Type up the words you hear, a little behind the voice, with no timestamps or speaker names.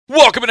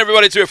Welcome,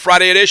 everybody, to a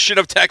Friday edition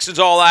of Texans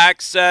All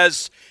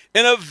Access.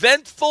 An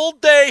eventful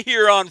day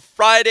here on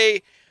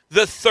Friday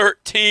the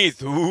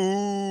 13th.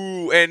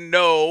 Ooh, and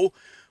no,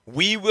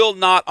 we will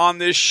not on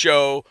this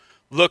show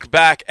look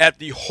back at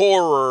the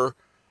horror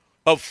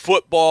of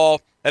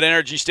football at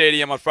Energy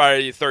Stadium on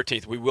Friday the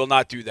 13th. We will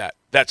not do that.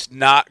 That's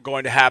not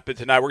going to happen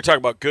tonight. We're going to talk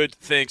about good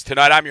things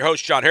tonight. I'm your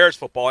host, John Harris,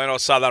 football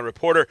analyst, sideline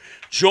reporter,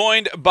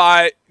 joined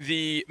by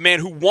the man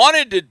who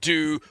wanted to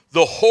do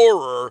the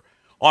horror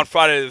on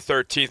Friday the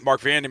 13th, Mark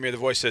Vandermeer, the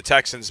voice of the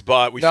Texans,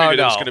 but we figured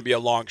it was going to be a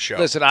long show.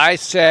 Listen, I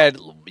said,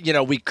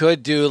 we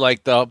could do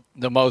like the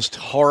most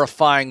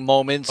horrifying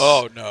moments.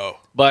 Oh, no.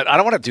 But I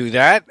don't want to do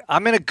that.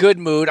 I'm in a good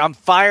mood. I'm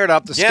fired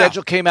up. The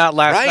schedule came out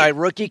last night,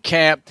 rookie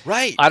camp.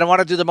 Right. I don't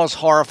want to do the most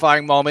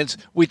horrifying moments.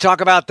 We talk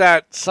about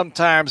that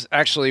sometimes.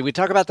 Actually, we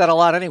talk about that a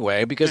lot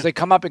anyway because they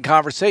come up in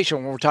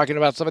conversation when we're talking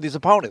about some of these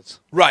opponents.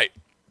 Right.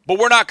 But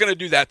we're not going to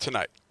do that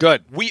tonight.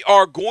 Good. We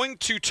are going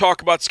to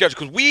talk about schedule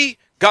because we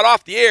got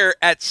off the air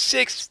at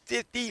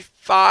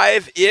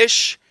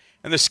 6:55-ish,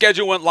 and the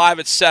schedule went live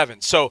at 7.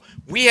 So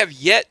we have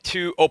yet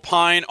to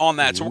opine on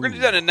that. So we're going to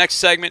do that in the next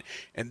segment.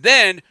 And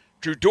then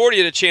Drew Doherty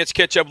had a chance to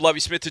catch up with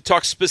Lovie Smith to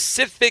talk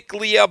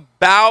specifically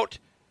about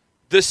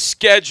the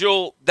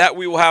schedule that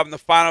we will have in the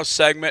final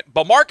segment.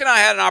 But Mark and I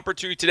had an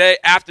opportunity today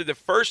after the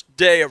first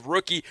day of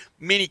rookie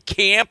mini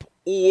camp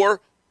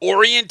or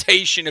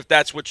orientation, if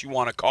that's what you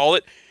want to call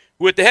it,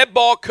 with the head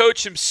ball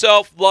coach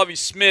himself, Lovie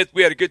Smith.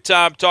 We had a good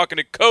time talking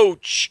to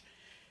Coach,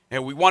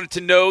 and we wanted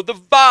to know the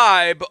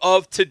vibe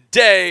of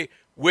today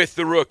with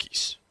the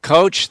rookies.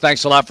 Coach,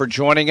 thanks a lot for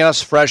joining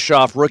us, fresh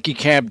off rookie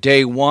camp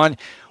day one.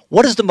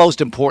 What is the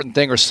most important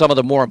thing or some of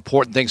the more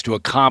important things to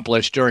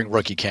accomplish during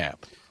rookie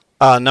camp?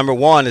 Number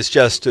one is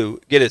just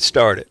to get it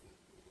started.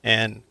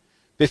 And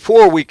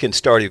before we can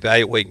start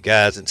evaluating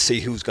guys and see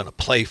who's going to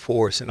play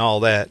for us and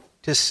all that,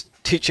 just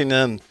teaching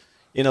them,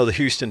 the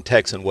Houston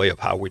Texan way of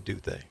how we do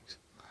things.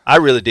 I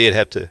really did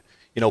have to,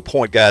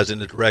 point guys in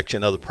the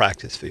direction of the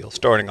practice field,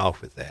 starting off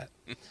with that.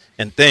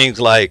 And things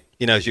like,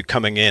 as you're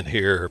coming in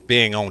here,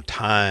 being on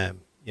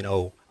time,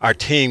 our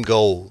team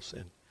goals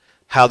and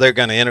how they're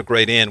going to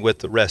integrate in with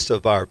the rest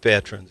of our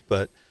veterans.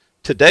 But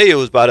today it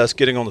was about us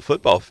getting on the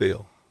football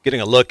field,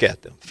 getting a look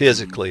at them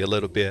physically a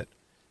little bit.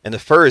 And the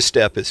first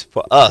step is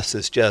for us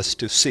is just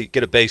to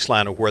get a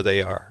baseline of where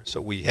they are. So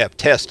we have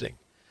testing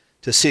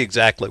to see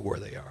exactly where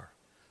they are.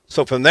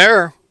 So from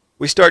there,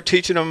 we start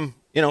teaching them,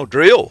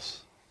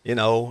 drills,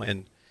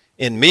 and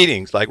in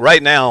meetings. Like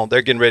right now,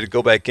 they're getting ready to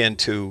go back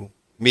into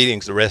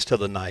meetings the rest of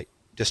the night,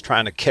 just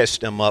trying to catch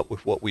them up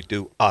with what we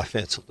do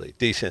offensively,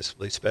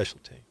 defensively, special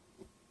team.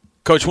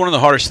 Coach, one of the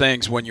hardest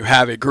things when you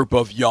have a group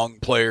of young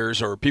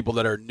players or people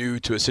that are new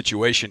to a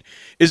situation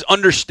is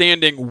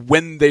understanding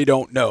when they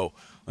don't know.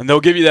 And they'll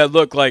give you that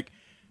look like,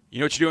 you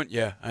know what you're doing?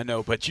 Yeah, I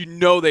know. But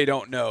they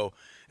don't know.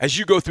 As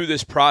you go through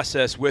this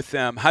process with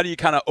them, how do you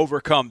kind of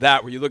overcome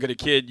that where you look at a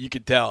kid, you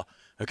can tell,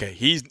 okay,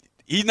 he's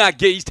not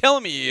getting, he's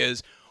telling me he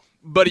is,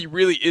 but he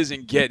really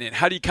isn't getting it.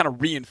 How do you kind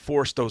of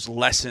reinforce those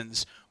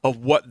lessons of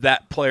what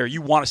that player,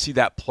 you want to see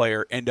that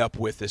player end up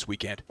with this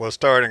weekend? Well,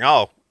 starting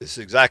off, this is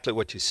exactly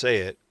what you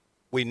said.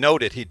 We know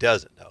that he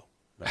doesn't know.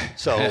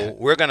 So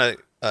we're going to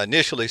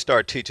initially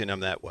start teaching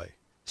him that way,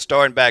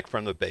 starting back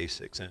from the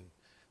basics. And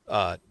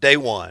day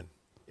one,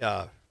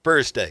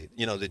 first day,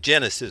 the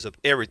genesis of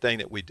everything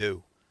that we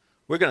do.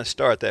 We're going to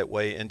start that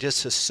way and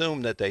just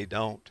assume that they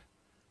don't,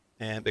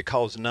 and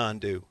because none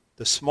do.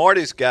 The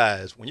smartest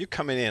guys, when you're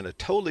coming in a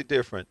totally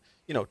different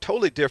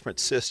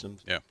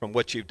systems from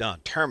what you've done,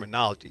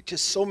 terminology,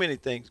 just so many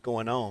things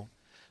going on.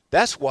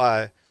 That's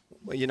why,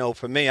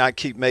 for me, I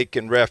keep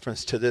making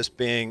reference to this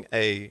being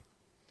a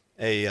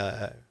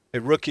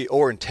rookie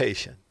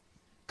orientation,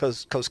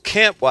 because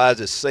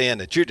camp-wise is saying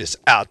that you're just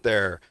out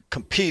there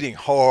competing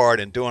hard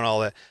and doing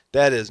all that.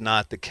 That is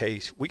not the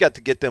case. We got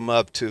to get them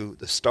up to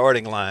the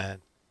starting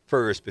line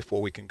first before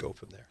we can go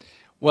from there.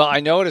 Well, I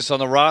noticed on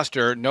the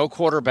roster, no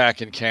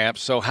quarterback in camp.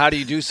 So how do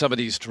you do some of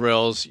these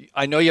drills?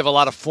 I know you have a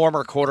lot of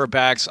former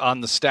quarterbacks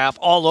on the staff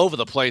all over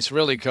the place,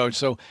 really, Coach.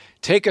 So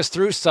take us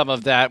through some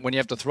of that when you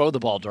have to throw the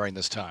ball during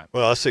this time.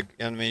 Well,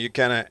 you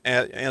kind of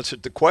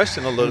answered the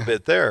question a little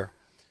bit there.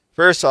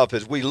 First off,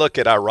 as we look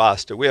at our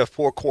roster, we have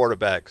 4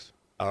 quarterbacks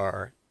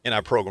are in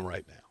our program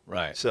right now.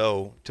 Right.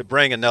 So to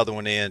bring another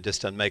one in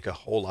just doesn't make a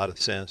whole lot of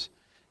sense.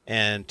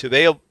 And to be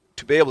able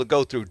to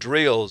go through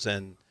drills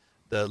and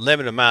the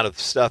limited amount of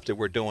stuff that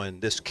we're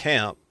doing this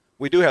camp,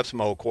 we do have some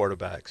old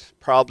quarterbacks,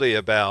 probably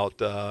about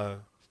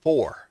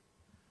 4.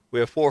 We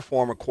have 4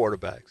 former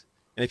quarterbacks.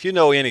 And if you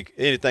know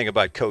anything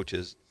about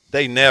coaches,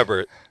 they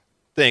never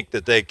think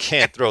that they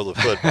can't throw the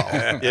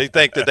football. They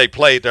think that they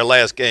played their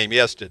last game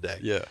yesterday.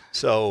 Yeah.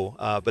 So,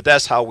 but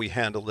that's how we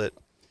handled it,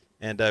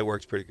 and it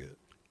works pretty good.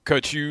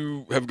 Coach,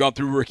 you have gone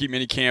through rookie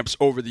mini camps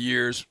over the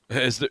years.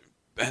 Has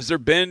there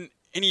been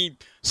any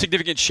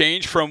significant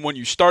change from when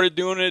you started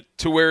doing it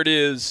to where it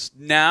is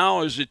now?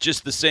 Or is it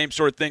just the same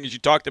sort of thing as you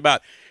talked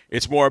about?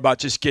 It's more about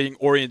just getting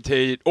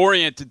oriented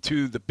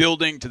to the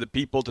building, to the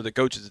people, to the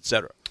coaches, et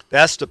cetera.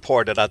 That's the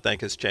part that I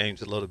think has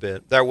changed a little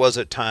bit. There was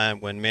a time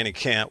when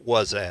minicamp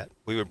was that.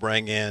 We would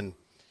bring in,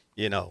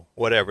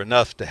 whatever,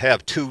 enough to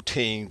have 2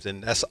 teams,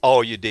 and that's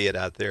all you did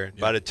out there. And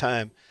by the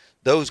time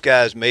those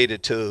guys made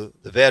it to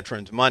the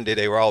veterans Monday,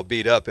 they were all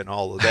beat up and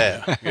all of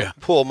that,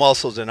 pull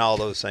muscles and all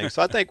those things.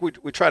 So I think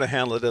we try to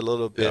handle it a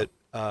little bit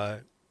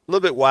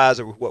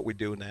wiser with what we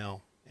do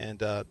now. And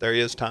there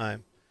is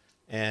time.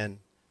 And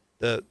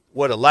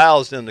what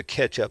allows them to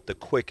catch up the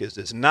quickest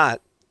is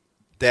not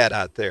that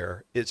out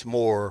there. It's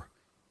more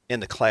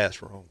in the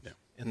classroom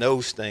and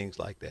those things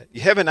like that.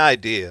 You have an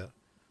idea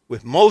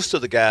with most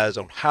of the guys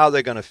on how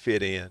they're going to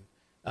fit in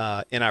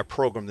our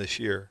program this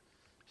year.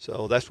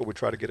 So that's what we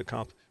try to get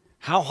accomplished.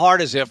 How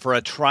hard is it for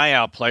a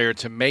tryout player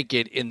to make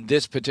it in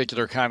this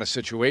particular kind of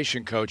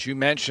situation, Coach? You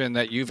mentioned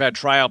that you've had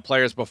tryout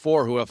players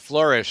before who have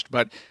flourished,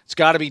 but it's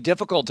got to be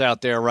difficult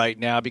out there right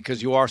now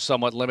because you are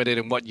somewhat limited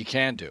in what you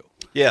can do.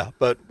 Yeah,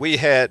 but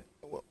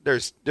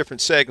there's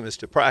different segments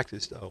to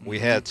practice, though. We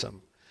had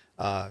some,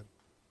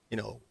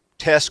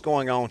 tests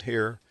going on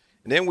here.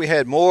 And then we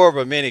had more of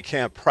a mini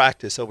camp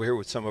practice over here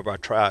with some of our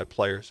tryout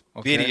players,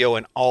 video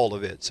and all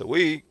of it. So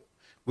we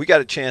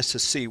got a chance to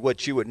see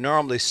what you would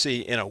normally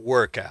see in a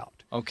workout.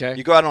 Okay.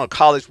 You go out on a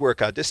college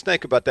workout. Just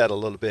think about that a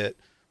little bit.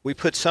 We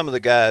put some of the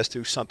guys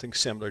through something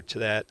similar to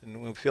that,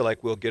 and we feel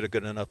like we'll get a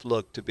good enough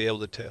look to be able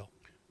to tell.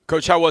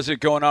 Coach, how was it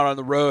going out on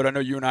the road? I know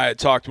you and I had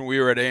talked when we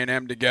were at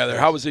A&M together.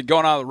 How was it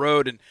going out on the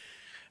road? And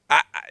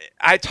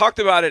I talked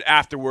about it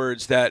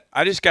afterwards that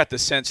I just got the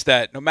sense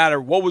that no matter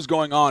what was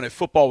going on, if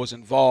football was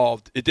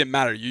involved, it didn't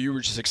matter. You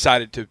were just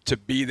excited to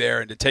be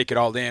there and to take it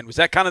all in. Was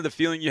that kind of the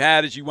feeling you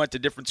had as you went to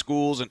different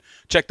schools and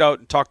checked out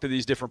and talked to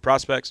these different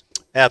prospects?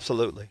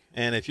 Absolutely.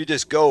 And if you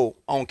just go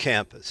on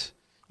campus,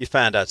 you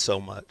find out so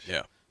much.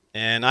 Yeah.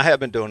 And I have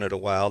been doing it a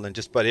while, and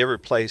just about every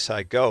place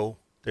I go,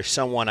 there's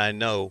someone I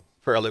know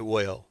fairly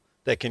well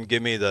that can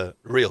give me the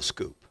real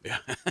scoop. Yeah.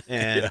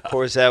 And, of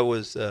course, that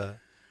was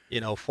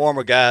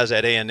former guys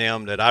at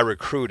A&M that I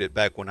recruited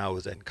back when I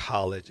was in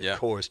college, of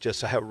course,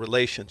 just to have a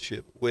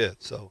relationship with.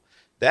 So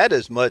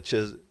that's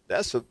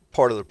a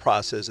part of the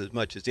process as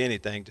much as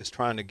anything, just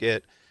trying to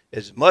get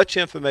as much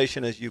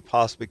information as you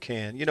possibly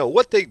can.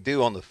 What they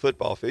do on the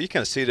football field, you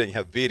kind of see that and you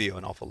have video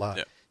an awful lot.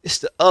 Yeah. It's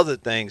the other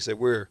things that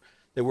we're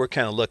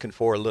kind of looking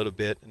for a little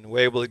bit, and we're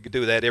able to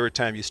do that every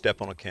time you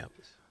step on a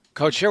campus.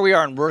 Coach, here we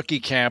are in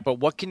rookie camp, but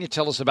what can you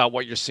tell us about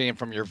what you're seeing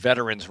from your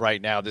veterans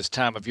right now this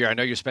time of year? I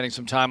know you're spending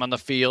some time on the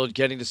field,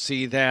 getting to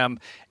see them.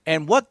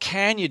 And what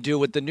can you do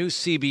with the new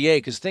CBA?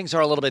 Because things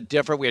are a little bit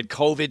different. We had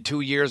COVID 2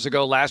 years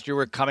ago. Last year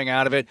we're coming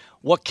out of it.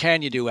 What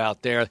can you do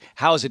out there?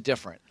 How is it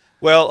different?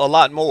 Well, a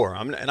lot more.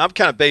 I'm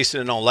kind of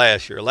basing it on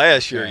last year.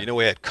 Last year,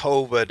 we had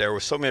COVID. There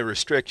were so many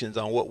restrictions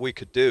on what we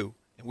could do.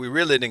 And we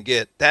really didn't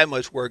get that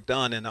much work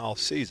done in the off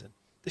season.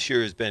 This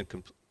year has been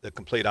the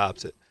complete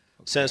opposite.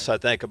 Since I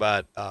think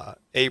about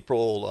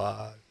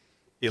April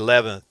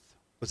 11th,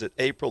 was it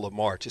April or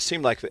March? It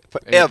seemed like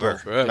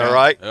forever, all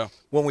right? Yeah.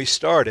 When we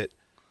started,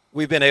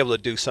 we've been able to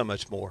do so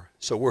much more.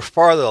 So we're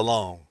farther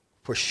along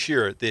for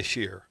sure this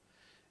year.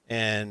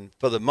 And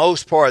for the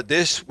most part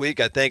this week,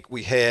 I think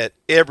we had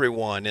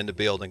everyone in the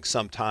building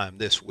sometime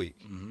this week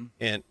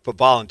and for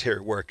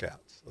voluntary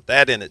workouts. So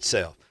that in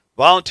itself,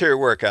 voluntary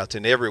workouts,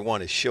 and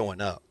everyone is showing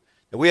up.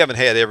 And we haven't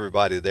had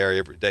everybody there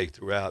every day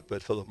throughout,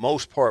 but for the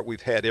most part,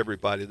 we've had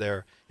everybody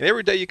there. And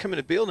every day you come in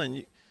the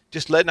building,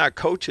 just letting our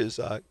coaches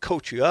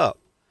coach you up.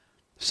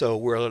 So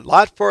we're a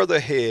lot further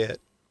ahead,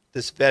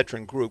 this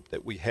veteran group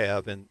that we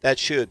have, and that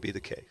should be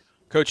the case.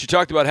 Coach, you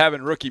talked about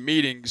having rookie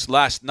meetings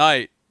last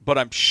night, but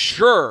I'm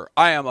sure,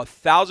 I am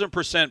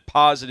 1,000%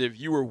 positive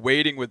you were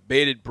waiting with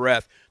bated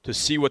breath to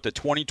see what the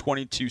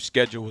 2022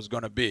 schedule was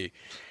going to be.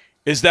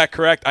 Is that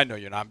correct? I know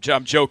you're not.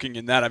 I'm joking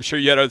in that. I'm sure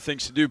you had other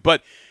things to do,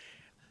 but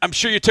I'm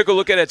sure you took a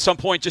look at it at some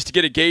point just to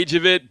get a gauge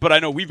of it, but I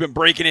know we've been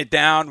breaking it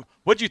down.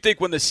 What did you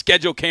think when the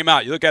schedule came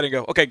out? You look at it and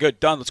go, okay,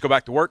 good, done, let's go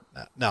back to work?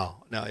 No,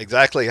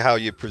 exactly how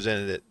you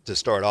presented it to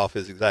start off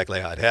is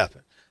exactly how it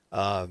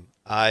happened.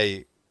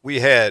 We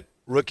had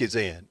rookies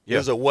in. It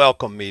was a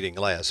welcome meeting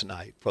last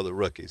night for the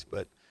rookies,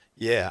 but,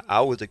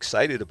 I was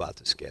excited about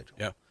the schedule.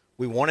 Yeah.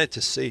 We wanted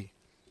to see.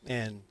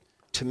 And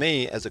to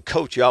me, as a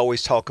coach, you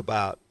always talk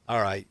about,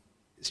 all right,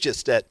 it's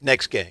just that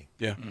next game.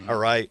 Yeah. All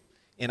right?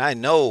 And I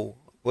know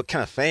what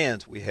kind of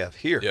fans we have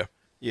here. Yeah.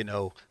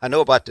 I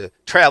know about the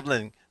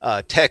traveling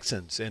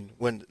Texans, and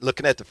when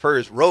looking at the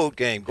first road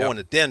game going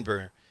to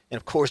Denver, and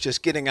of course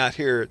just getting out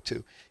here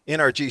to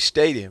NRG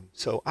Stadium.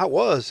 So I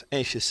was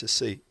anxious to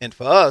see, and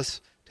for us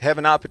to have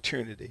an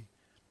opportunity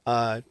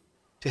to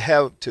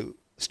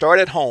start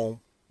at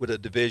home with a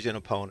division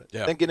opponent.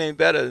 I think it ain't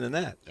better than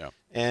that. Yeah.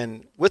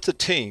 And with the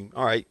team,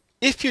 all right,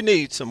 if you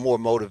need some more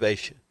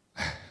motivation,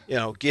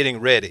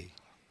 getting ready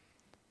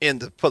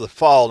for the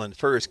fall in the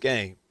first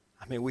game,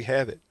 we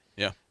have it.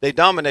 Yeah. They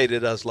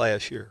dominated us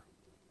last year.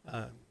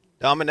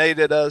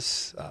 Dominated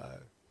us,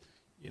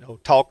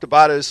 talked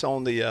about us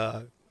on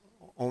the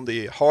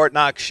Hard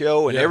Knocks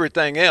show and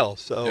everything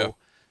else. So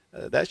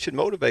that should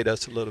motivate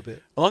us a little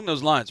bit. Along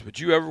those lines, would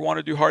you ever want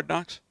to do Hard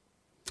Knocks?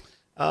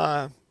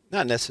 Not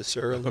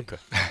necessarily. Okay.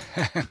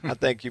 I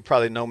think you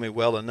probably know me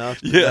well enough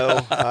to Yeah.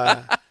 know.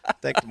 I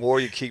think the more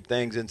you keep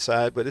things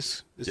inside, but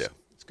it's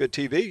good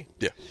TV.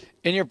 Yeah.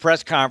 In your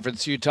press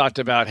conference, you talked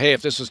about, hey,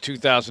 if this was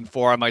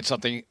 2004, I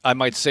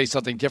might say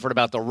something different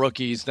about the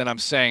rookies than I'm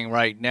saying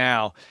right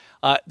now.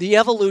 The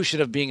evolution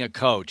of being a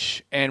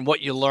coach and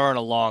what you learn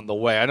along the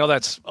way. I know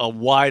that's a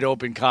wide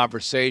open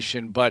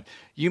conversation, but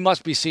you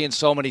must be seeing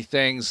so many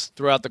things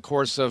throughout the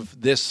course of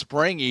this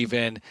spring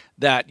even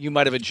that you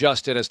might have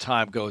adjusted as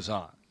time goes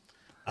on.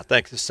 I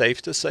think it's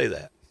safe to say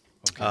that.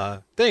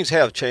 Okay. Things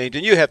have changed,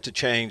 and you have to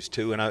change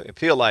too, and I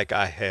feel like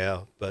I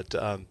have, but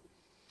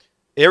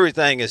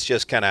everything is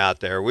just kind of out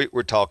there.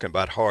 We're talking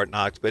about Hard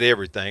Knocks, but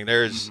everything.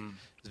 There's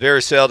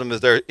very seldom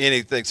is there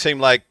anything. Seem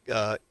like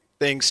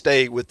things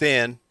stay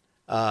within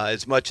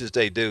as much as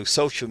they do.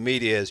 Social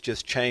media has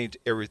just changed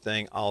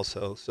everything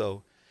also,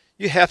 so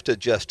you have to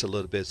adjust a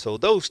little bit. So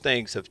those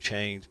things have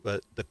changed,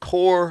 but the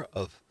core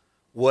of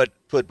what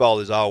football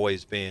has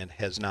always been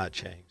has not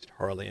changed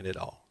hardly at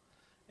all.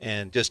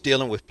 And just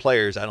dealing with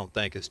players, I don't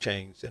think has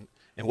changed. And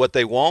what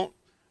they want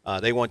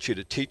you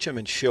to teach them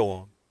and show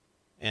them.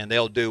 And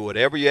they'll do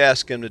whatever you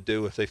ask them to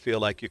do if they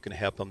feel like you can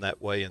help them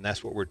that way. And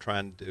that's what we're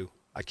trying to do.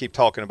 I keep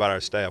talking about our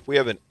staff. We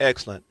have an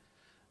excellent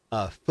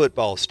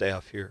football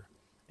staff here.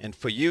 And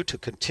for you to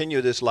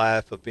continue this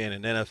life of being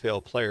an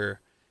NFL player,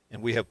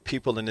 and we have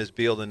people in this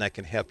building that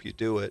can help you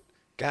do it,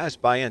 guys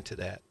buy into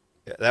that.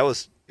 It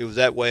was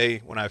that way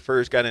when I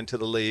first got into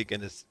the league,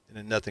 and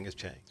nothing has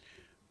changed.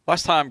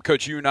 Last time,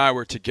 Coach, you and I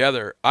were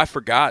together, I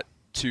forgot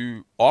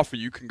to offer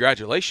you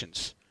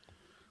congratulations.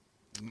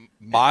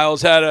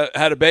 Miles had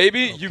a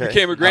baby. Okay. You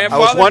became a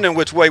grandfather. I was wondering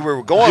which way we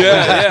were going.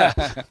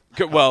 Yeah.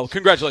 Well,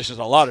 congratulations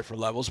on a lot of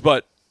different levels,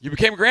 but you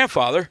became a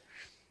grandfather.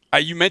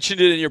 You mentioned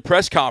it in your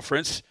press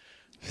conference.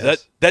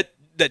 Yes.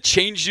 That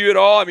changed you at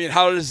all? I mean,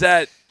 how's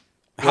that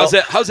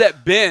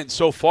been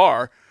so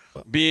far,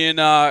 being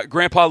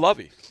Grandpa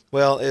Lovey?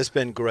 Well, it's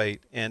been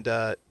great, and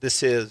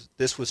this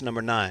was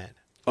number 9.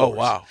 Oh,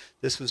 wow.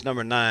 This was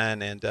number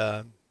 9, and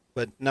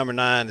but number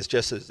 9 is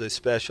just as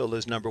special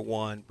as number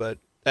 1, but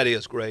that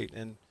is great.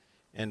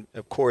 And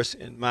of course,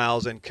 in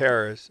Miles and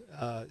Kara's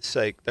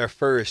sake, their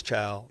first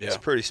child is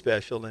pretty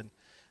special, and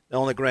the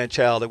only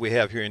grandchild that we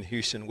have here in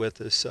Houston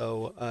with us,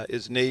 so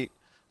it's neat.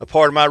 A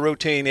part of my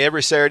routine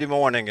every Saturday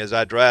morning as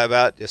I drive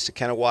out just to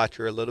kind of watch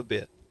her a little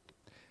bit.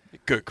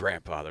 Good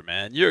grandfather,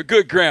 man. You're a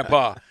good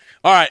grandpa.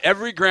 All right,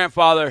 every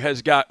grandfather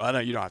has got – I know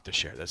you don't have to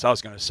share this. I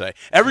was going to say.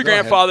 Every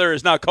grandfather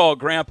is not called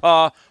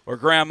grandpa or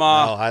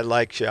grandma.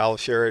 No, I'll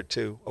share it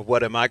too.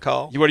 What am I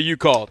called? What are you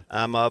called?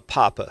 I'm a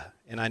Papa.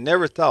 And I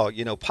never thought,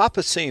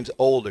 Papa seems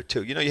older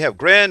too. You have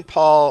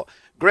Grandpa,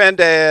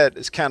 Granddad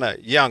is kind of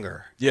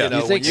younger. Yeah.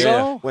 You think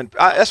so?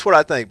 That's what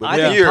I think. But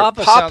when you're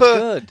Papa sounds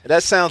good.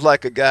 That sounds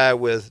like a guy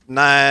with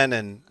 9,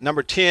 and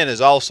number 10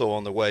 is also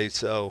on the way.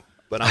 So,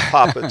 but I'm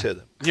Papa to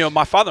them.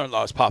 My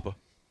father-in-law is Papa.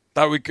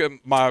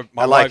 My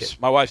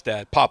wife's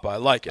dad, Papa. I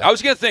like it. I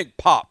was going to think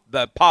Pop.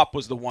 That Pop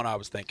was the one I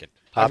was thinking.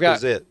 I've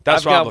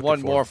got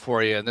one more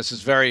for you, and this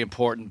is very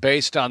important.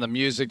 Based on the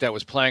music that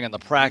was playing on the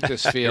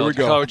practice field, Here we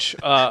go. Coach,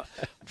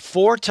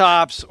 Four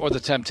Tops or the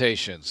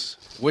Temptations?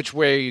 Which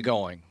way are you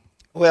going?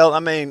 Well, I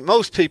mean,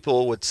 most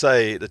people would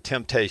say the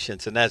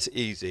Temptations, and that's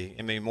easy.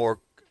 I mean,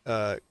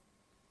 but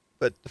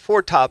the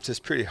Four Tops is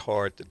pretty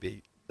hard to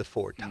beat, the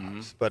Four Tops.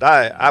 Mm-hmm. But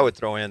I would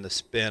throw in the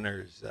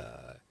Spinners,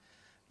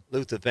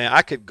 Luther Van.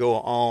 I could go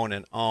on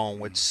and on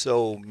with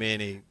so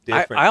many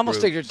different I almost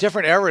groups. think they're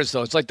different eras,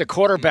 though. It's like the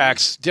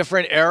quarterbacks,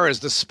 different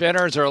eras. The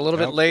Spinners are a little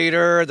bit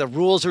later. The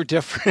rules are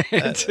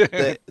different.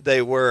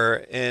 They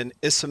were. And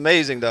it's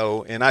amazing,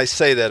 though, and I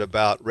say that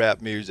about rap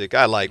music.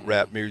 I like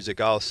rap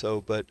music also,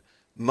 but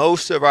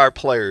most of our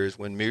players,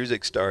 when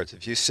music starts,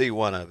 if you see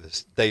one of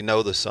us, they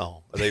know the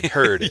song. Or they've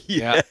heard it.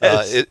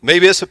 Yes.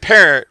 Maybe it's a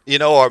parent,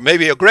 or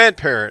maybe a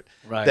grandparent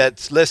right.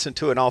 that's listened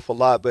to an awful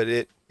lot, but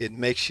it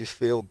makes you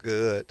feel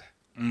good.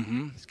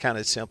 Mm-hmm. It's kind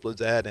of as simple as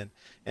that.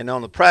 And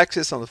on the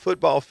practice, on the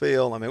football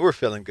field, I mean, we're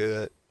feeling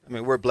good. I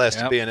mean, we're blessed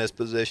to be in this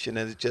position,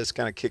 and it just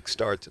kind of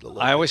kick-starts it a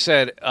little bit. I always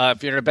said,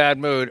 if you're in a bad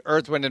mood,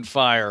 Earth, Wind, and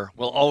Fire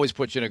will always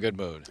put you in a good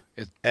mood.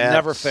 It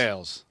never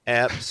fails.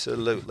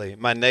 Absolutely.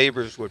 My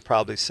neighbors would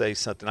probably say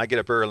something. I get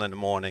up early in the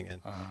morning,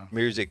 and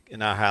music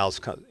in our house,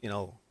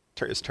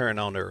 is turned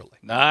on early.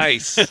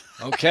 Nice.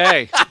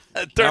 Okay.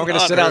 Now we're going to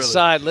sit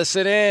outside,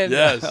 listen in.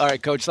 Yes. All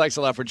right, Coach, thanks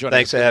a lot for joining us.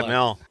 Thanks for having me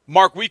on.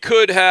 Mark, we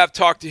could have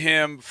talked to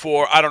him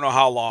for I don't know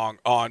how long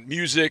on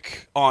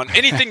music, on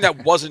anything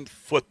that wasn't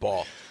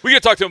football. We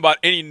could talk to him about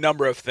any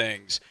number of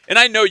things. And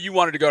I know you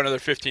wanted to go another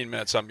 15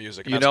 minutes on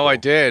music. Cool. I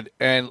did.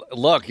 And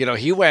look,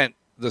 he went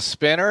the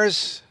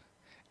Spinners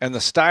and the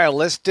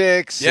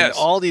Stylistics and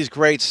all these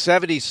great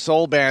 70s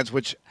soul bands,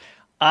 which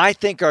I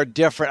think are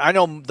different. I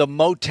know the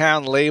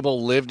Motown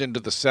label lived into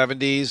the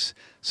 70s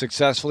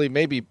successfully,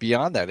 maybe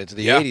beyond that, into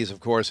the 80s, of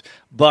course.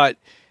 But,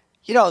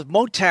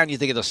 Motown, you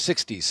think of the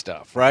 60s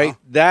stuff, right? Uh-huh.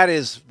 That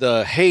is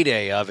the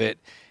heyday of it.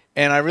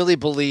 And I really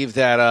believe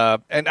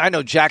that and I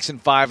know Jackson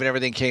 5 and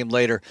everything came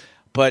later,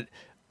 but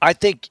I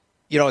think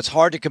it's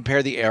hard to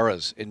compare the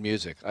eras in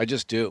music. I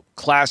just do.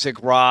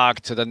 Classic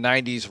rock to the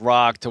 90s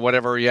rock to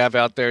whatever you have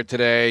out there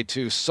today,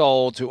 to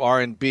soul, to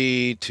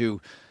R&B,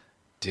 to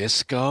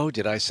disco.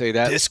 Did I say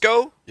that?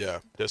 Disco? Yeah,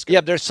 disco.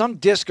 Yeah, there's some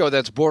disco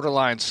that's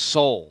borderline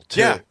soul, too.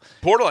 Yeah,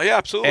 borderline. Yeah,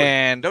 absolutely.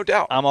 And no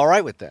doubt. I'm all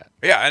right with that.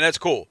 Yeah, and that's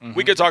cool.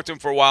 We could talk to him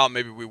for a while, and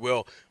maybe we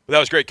will. But that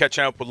was great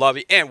catching up with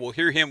Lovey, and we'll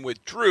hear him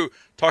with Drew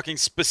talking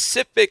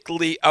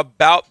specifically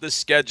about the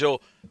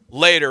schedule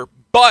later.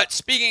 But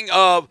speaking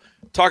of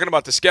talking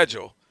about the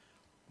schedule,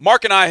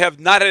 Mark and I have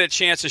not had a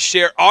chance to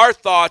share our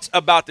thoughts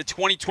about the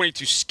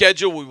 2022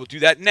 schedule. We will do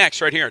that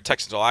next right here at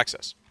Texans All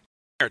Access.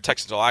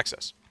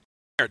 TGIF.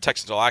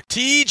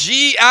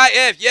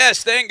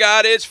 Yes, thank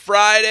God it's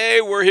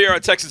Friday. We're here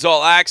on Texans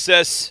All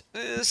Access.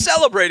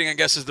 Celebrating, I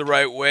guess, is the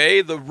right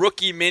way. The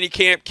rookie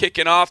minicamp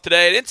kicking off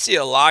today. I didn't see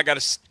a lot.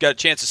 Got a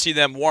chance to see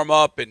them warm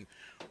up and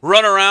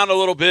run around a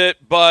little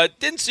bit, but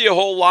didn't see a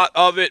whole lot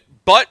of it.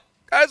 But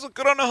guys look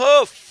good on the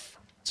hoof.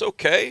 It's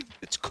okay.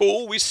 It's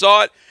cool. We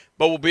saw it.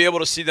 But we'll be able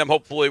to see them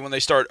hopefully when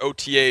they start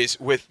OTAs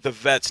with the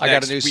vets next week. I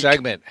got a new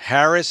segment.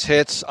 Harris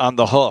hits on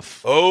the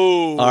hoof.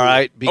 Oh. All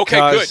right.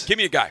 Okay, good. Give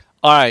me a guy.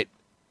 All right.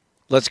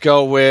 Let's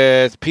go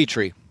with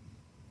Petrie.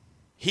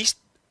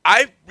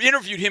 I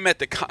interviewed him at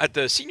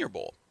the Senior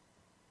Bowl,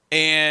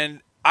 and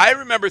I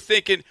remember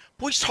thinking,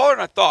 boy, he's taller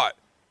than I thought.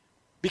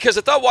 Because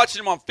I thought watching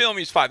him on film,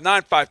 he's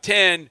 5'9",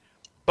 5'10",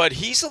 but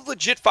he's a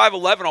legit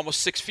 5'11", almost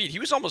 6 feet. He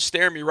was almost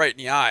staring me right in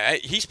the eye.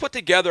 He's put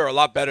together a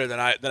lot better than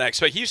I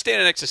expected. He was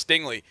standing next to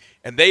Stingley,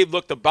 and they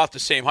looked about the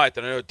same height.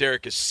 And I know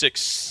Derek is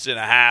 6'5",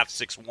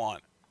 6'1".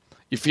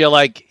 You feel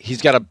like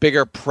he's got a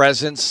bigger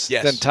presence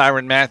than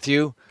Tyrann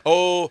Mathieu?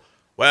 Oh,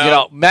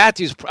 well.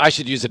 Matthew's, I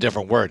should use a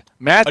different word.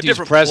 Matthew's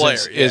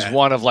presence is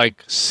one of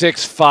like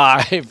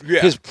 6'5".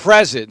 Yeah. His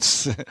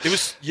presence.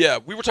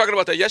 We were talking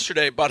about that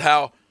yesterday about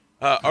how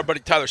our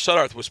buddy Tyler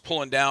Suddarth was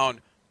pulling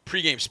down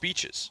pregame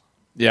speeches.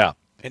 Yeah.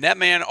 And that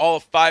man, all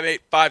of 5'8",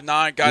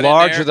 5'9", got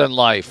larger in there, than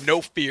life.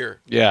 No fear.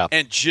 Yeah.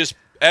 And just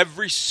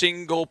every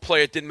single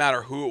play, it didn't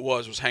matter who it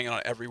was hang on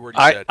every word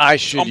he said. I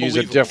should use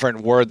a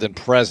different word than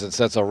presence.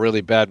 That's a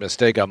really bad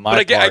mistake on my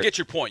part. I get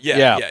your point.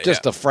 Yeah.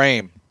 Just the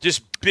frame.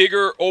 Just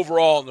bigger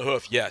overall in the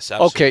hoof. Yes,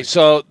 absolutely. Okay,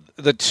 so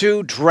the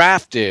two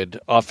drafted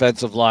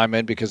offensive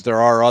linemen, because there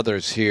are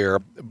others here,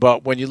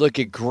 but when you look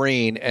at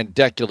Green and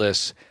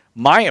Deculus,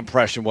 my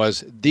impression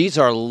was these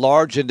are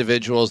large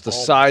individuals the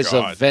size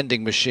of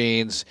vending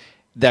machines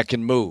that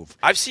can move.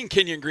 I've seen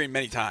Kenyon Green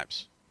many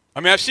times.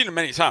 I've seen him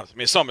many times.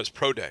 I saw him at his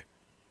pro day.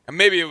 And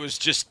maybe it was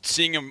just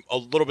seeing him a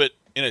little bit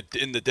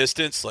in the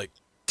distance, like,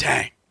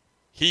 dang,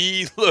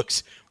 he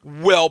looks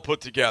well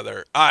put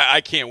together. I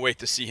can't wait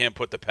to see him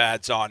put the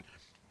pads on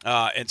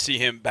and see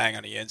him bang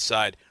on the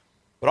inside.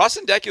 But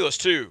Austin Deculus,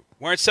 too,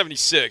 wearing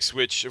 76,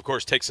 which, of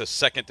course, takes a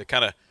second to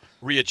kind of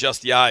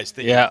readjust the eyes,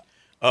 thinking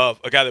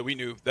of a guy that we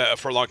knew that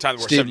for a long time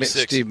that wore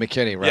 76. Steve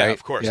McKinney, right? Yeah,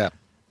 of course. Yeah.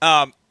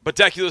 But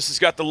Deculus has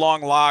got the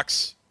long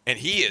locks, and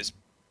he is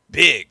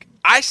big.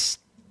 I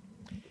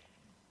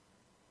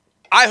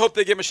hope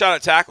they give him a shot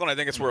at tackle, and I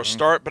think it's where he'll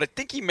start. But I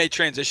think he may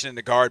transition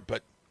into guard.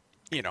 But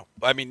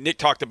Nick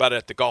talked about it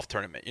at the golf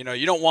tournament.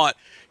 You don't want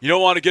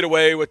to get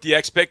away with the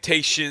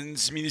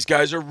expectations. These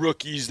guys are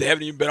rookies; they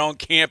haven't even been on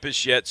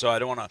campus yet, so I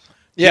don't want to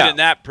get in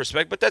that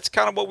perspective. But that's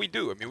kind of what we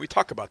do. We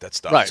talk about that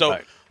stuff. Right, so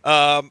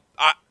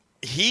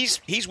he's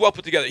well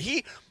put together.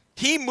 He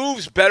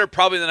moves better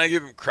probably than I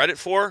give him credit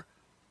for,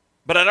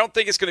 but I don't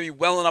think it's going to be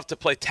well enough to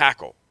play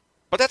tackle.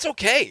 But that's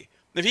okay.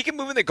 If he can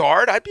move in the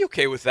guard, I'd be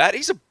okay with that.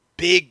 He's a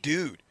big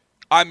dude.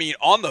 On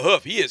the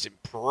hoof, he is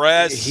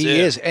impressive. He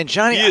is. And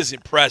Johnny, he is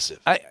impressive.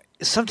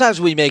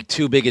 Sometimes we make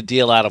too big a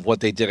deal out of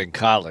what they did in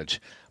college.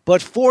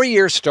 But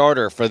 4-year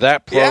starter for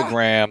that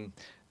program,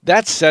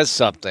 that says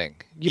something.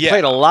 You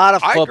played a lot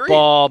of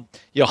football.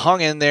 You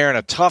hung in there in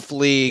a tough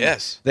league.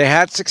 Yes. They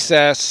had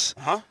success.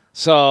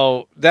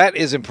 So that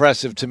is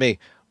impressive to me.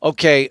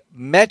 Okay,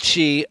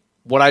 Mechie,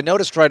 what I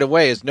noticed right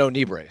away is no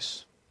knee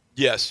brace.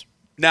 Yes.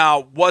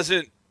 Now,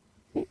 wasn't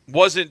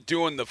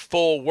doing the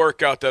full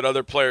workout that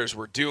other players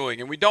were doing.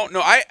 And we don't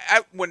know.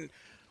 When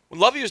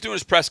Lovey was doing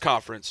his press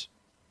conference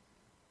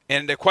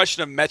and the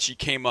question of Mechie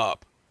came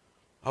up,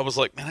 I was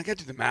like, man, I got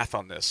to do the math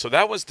on this. So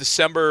that was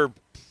December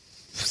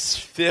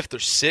 5th or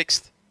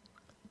 6th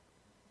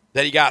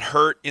that he got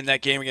hurt in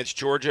that game against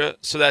Georgia.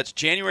 So that's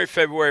January,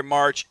 February,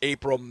 March,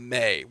 April,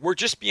 May. We're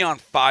just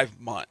beyond 5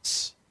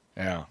 months.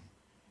 Yeah.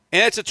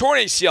 And it's a torn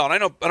ACL,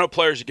 and I know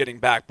players are getting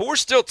back, but we're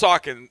still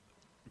talking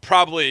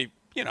probably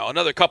 –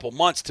 another couple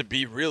months to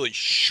be really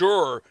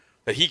sure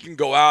that he can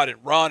go out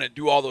and run and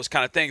do all those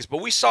kind of things.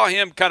 But we saw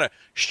him kind of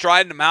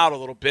striding him out a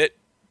little bit.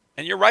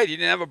 And you're right, he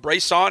didn't have a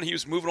brace on. He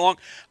was moving along.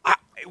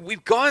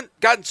 We've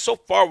gotten so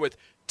far with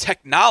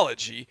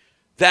technology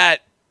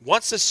that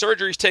once the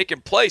surgery's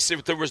taken place,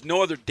 if there was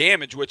no other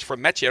damage, which for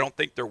Mechie I don't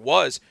think there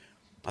was,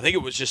 I think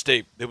it was just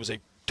a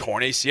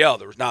torn ACL.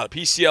 There was not a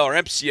PCL or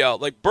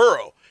MCL. Like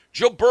Burrow.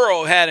 Joe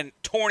Burrow had a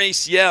torn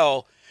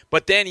ACL,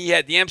 but then he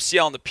had the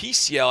MCL and the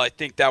PCL, I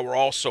think, that were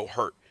also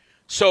hurt.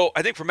 So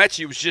I think for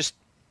Mechie, it was just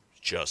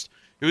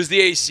It was the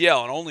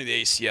ACL and only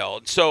the ACL.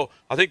 And so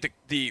I think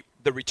the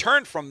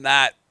return from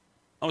that,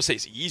 I don't say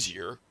it's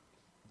easier,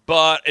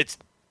 but it's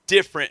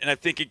different, and I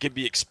think it can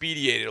be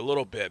expedited a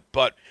little bit.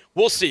 But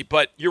we'll see.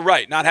 But you're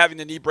right, not having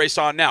the knee brace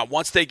on now.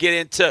 Once they get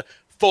into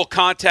full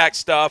contact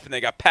stuff and they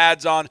got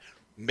pads on,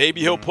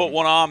 maybe he'll put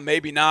one on,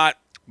 maybe not.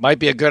 Might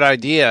be a good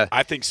idea.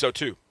 I think so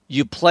too.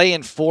 You play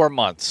in 4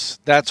 months.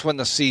 That's when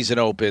the season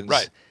opens.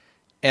 Right.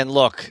 And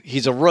look,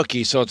 he's a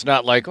rookie, so it's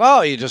not like,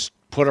 oh, you just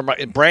put him right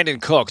in. Brandon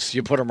Cooks,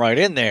 you put him right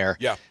in there.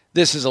 Yeah.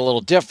 This is a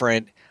little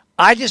different.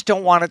 I just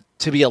don't want it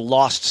to be a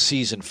lost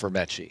season for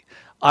Mechie.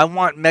 I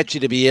want Mechie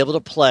to be able to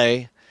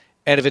play,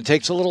 and if it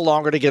takes a little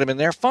longer to get him in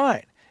there,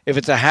 fine. If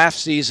it's a half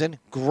season,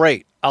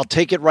 great. I'll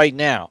take it right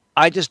now.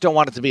 I just don't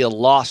want it to be a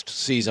lost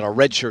season, a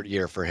redshirt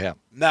year for him.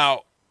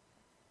 Now,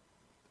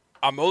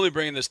 I'm only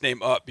bringing this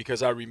name up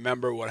because I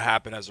remember what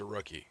happened as a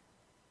rookie.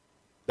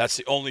 That's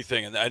the only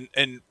thing.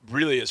 And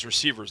really, as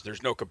receivers,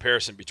 there's no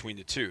comparison between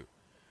the two.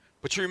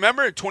 But you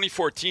remember in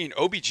 2014,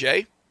 OBJ,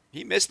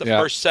 he missed the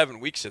first 7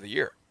 weeks of the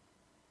year.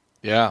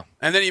 Yeah.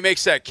 And then he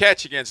makes that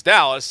catch against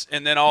Dallas,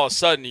 and then all of a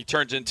sudden he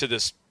turns into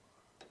this.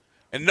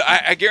 And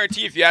I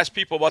guarantee if you ask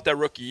people about that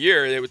rookie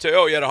year, they would say,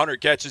 oh, he had 100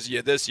 catches, he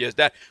had this, he has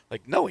that.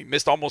 Like, no, he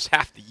missed almost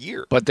half the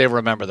year. But they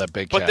remember that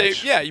big catch.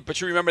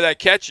 But you remember that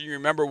catch, and you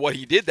remember what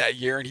he did that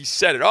year, and he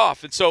set it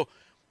off. And so,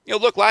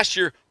 look, last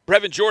year,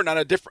 Brevin Jordan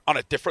on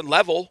a different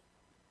level.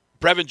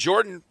 Brevin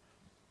Jordan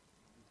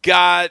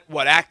got,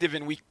 active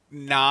in week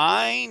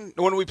 9?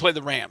 When we played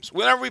the Rams.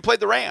 Whenever we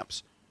played the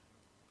Rams,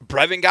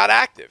 Brevin got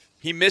active.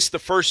 He missed the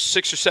first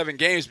 6 or 7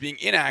 games being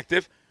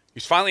inactive. He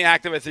was finally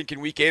active, I think,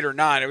 in week 8 or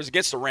 9. It was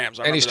against the Rams.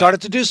 And he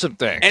started to do some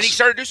things.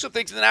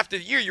 And then after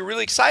the year, you're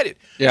really excited.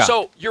 Yeah.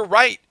 So you're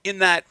right in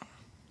that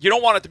you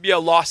don't want it to be a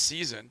lost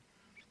season.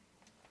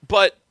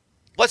 But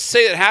let's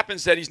say it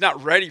happens that he's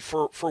not ready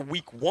for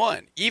week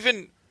 1.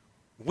 Even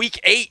week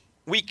 8,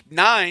 week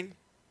 9,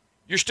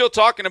 you're still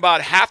talking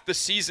about half the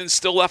season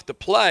still left to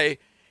play.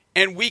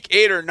 And week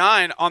 8 or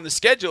 9 on the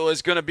schedule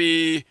is going to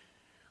be,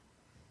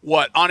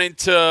 on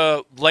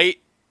into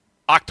late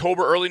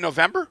October, early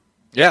November?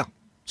 Yeah.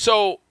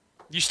 So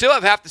you still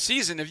have half the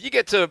season. If you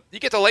get to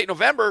late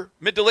November,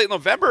 mid to late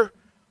November,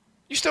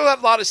 you still have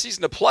a lot of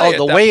season to play.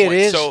 The way it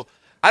is. So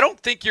I don't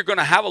think you're going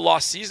to have a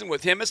lost season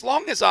with him as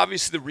long as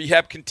obviously the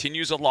rehab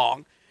continues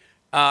along,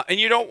 and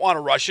you don't want to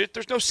rush it.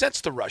 There's no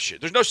sense to rush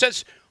it. There's no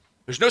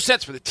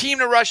sense for the team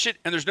to rush it,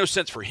 and there's no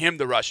sense for him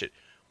to rush it.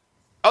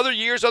 Other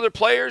years, other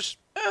players,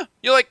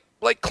 you're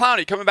like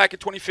Clowney coming back in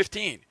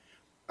 2015.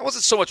 I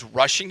wasn't so much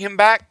rushing him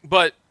back,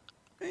 but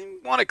I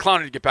wanted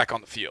Clowney to get back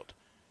on the field.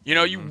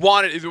 You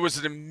wanted, there was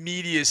an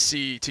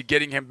immediacy to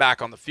getting him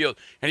back on the field.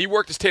 And he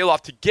worked his tail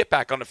off to get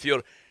back on the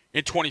field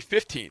in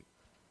 2015.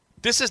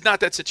 This is not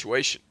that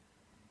situation.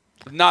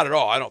 Not at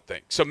all, I don't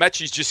think. So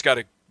Mechie's just got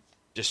to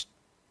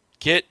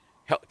get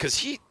help.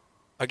 Because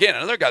again,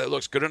 another guy that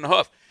looks good in the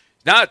hoof.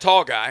 He's not a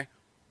tall guy,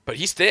 but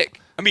he's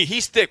thick.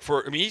 He's thick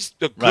he's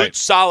a good,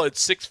 solid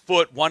 6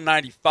 foot,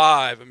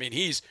 195.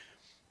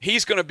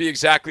 He's going to be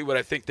exactly what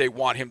I think they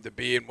want him to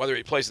be. And whether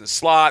he plays in the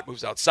slot,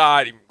 moves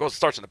outside, he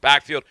starts in the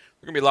backfield,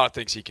 there are going to be a lot of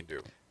things he can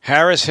do.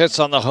 Harris hits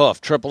on the hoof.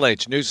 Triple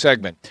H, new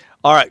segment.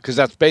 All right, because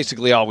that's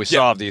basically all we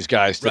saw of these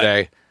guys today.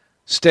 Right.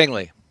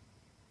 Stingley.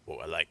 Oh,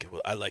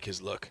 I like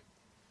his look.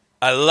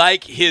 I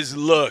like his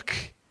look.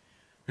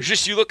 It's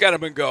just you look at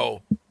him and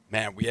go,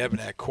 man, we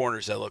haven't had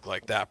corners that look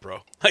like that, bro.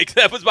 Like,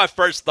 that was my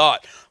first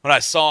thought when I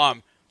saw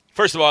him.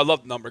 First of all, I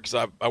love the number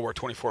because I wore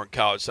 24 in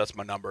college, so that's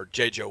my number.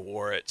 J-Joe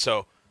wore it,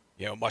 so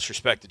much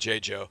respect to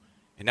J-Joe.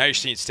 And now you're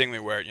seeing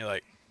Stingley wear it, and you're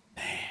like,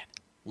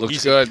 man,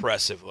 he's good.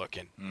 Impressive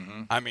looking.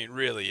 Mm-hmm.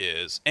 Really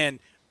is. And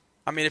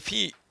if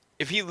he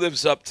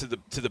lives up to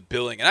the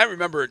billing, and I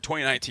remember in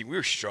 2019 we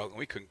were struggling.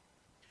 We couldn't.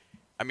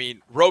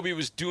 Roby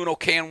was doing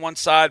okay on one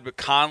side, but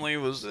Conley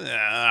was all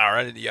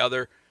right on the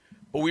other.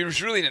 But we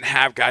just really didn't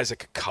have guys that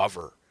could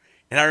cover.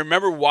 And I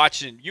remember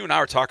watching, you and I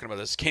were talking about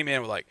this. Came in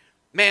and were like,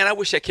 man, I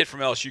wish that kid from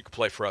LSU could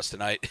play for us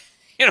tonight.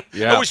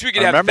 I wish we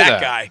could have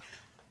that guy.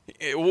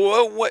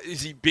 What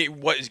is he?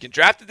 What is he getting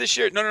drafted this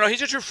year? No.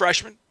 He's a true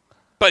freshman,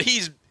 but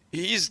he's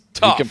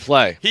tough.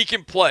 He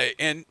can play,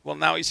 and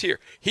now he's here.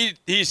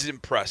 He's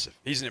impressive.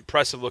 He's an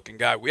impressive looking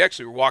guy. We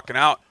actually were walking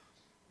out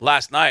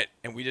last night,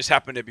 and we just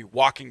happened to be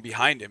walking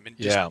behind him, and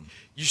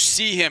you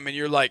see him, and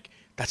you're like,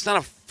 that's not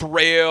a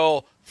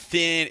frail,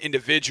 thin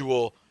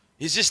individual.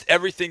 He's just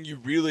everything you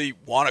really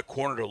want a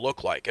corner to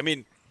look like. You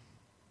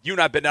and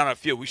I have been down on the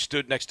field. We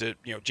stood next to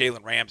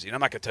Jalen Ramsey, and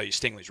I'm not going to tell you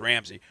Stingley's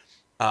Ramsey.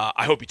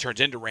 I hope he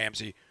turns into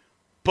Ramsey.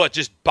 But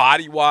just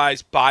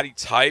body-wise, body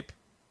type,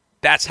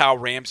 that's how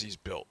Ramsey's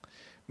built.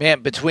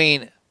 Man,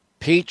 between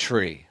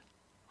Petrie,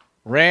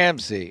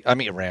 Petrie,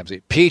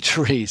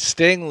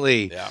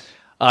 Stingley,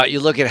 you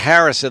look at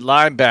Harris at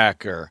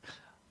linebacker.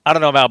 I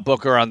don't know about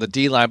Booker on the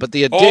D-line, but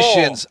the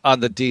additions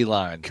on the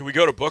D-line. Can we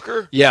go to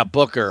Booker? Yeah,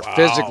 Booker. Wow.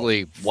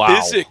 Physically, wow.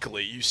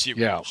 Physically, you see.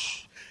 Yeah.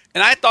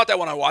 And I thought that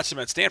when I watched him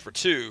at Stanford,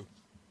 too.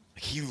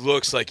 He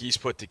looks like he's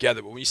put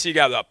together. But when you see a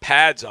guy without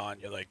pads on,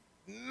 you're like,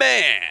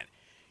 man,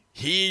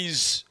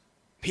 he's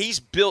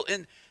built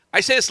in.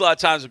 I say this a lot of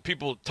times when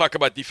people talk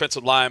about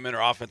defensive linemen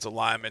or offensive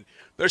linemen.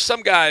 There's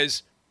some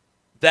guys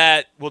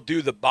that will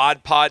do the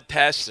bod pod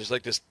test. There's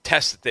like this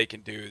test that they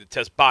can do that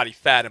tests body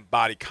fat and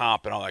body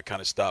comp and all that kind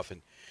of stuff.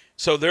 And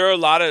so there are a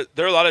lot of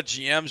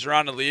GMs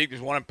around the league.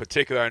 There's one in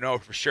particular I know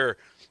for sure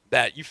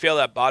that you fail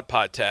that bod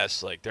pod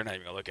test, like they're not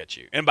even gonna look at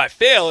you. And by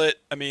fail it,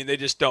 I mean they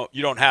just don't.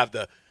 You don't have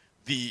the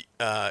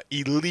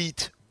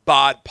elite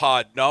bod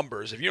pod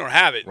numbers. If you don't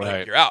have it,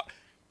 Right. you're out.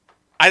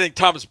 I think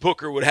Thomas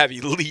Booker would have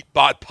elite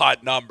bod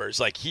pod numbers.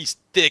 Like he's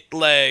thick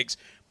legs,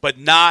 but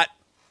not.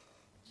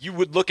 You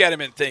would look at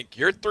him and think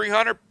you're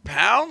 300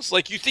 pounds.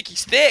 Like you think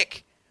he's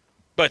thick,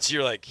 but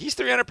you're like he's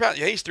 300 pounds.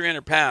 Yeah, he's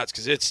 300 pounds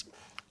because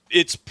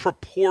it's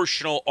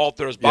proportional all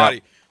through his body.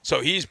 Yeah.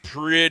 So he's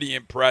pretty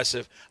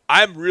impressive.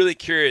 I'm really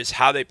curious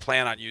how they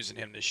plan on using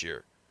him this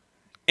year.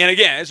 And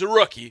again, as a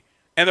rookie,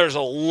 and there's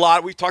a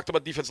lot. We've talked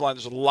about defensive line.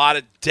 There's a lot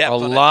of depth. A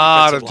on that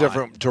lot of defensive line.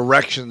 different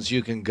directions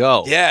you can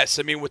go. Yes,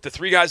 I mean with the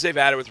three guys they've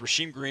added with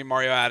Rasheem Green,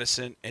 Mario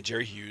Addison, and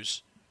Jerry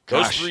Hughes.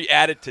 Those Gosh. three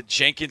added to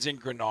Jenkins and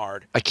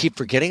Grenard. I keep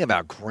forgetting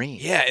about Green.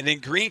 Yeah, and then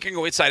Green can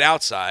go inside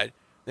outside.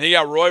 Then you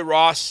got Roy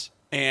Ross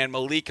and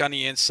Malik on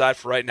the inside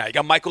for right now. You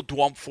got Michael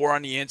Dwumfor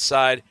on the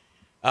inside.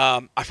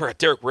 I forgot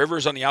Derek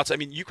Rivers on the outside. I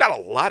mean, you got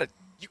a lot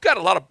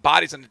of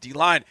bodies on the D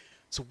line.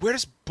 So where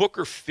does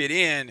Booker fit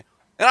in?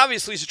 And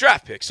obviously he's a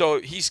draft pick,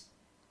 so he's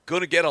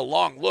going to get a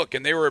long look.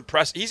 And they were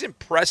impressed. He's an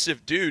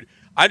impressive dude.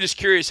 I'm just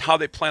curious how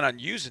they plan on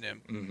using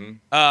him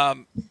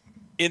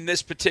in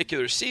this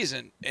particular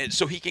season, and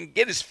so he can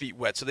get his feet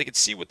wet, so they can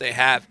see what they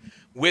have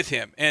with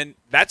him. And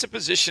that's a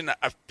position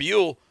I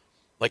feel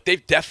like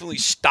they've definitely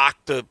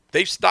stocked the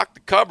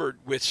cupboard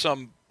with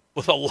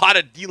a lot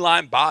of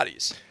D-line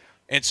bodies.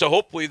 And so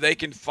hopefully they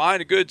can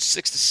find a good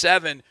 6 to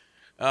 7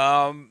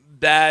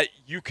 that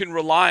you can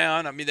rely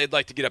on. I mean, they'd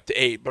like to get up to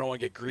 8, but I don't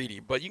want to get greedy.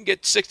 But you can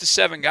get 6 to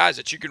 7 guys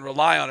that you can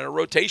rely on in a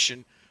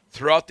rotation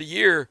throughout the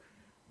year,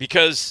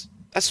 because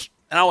that's –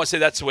 and I don't want to say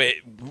that's the way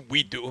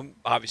we do them.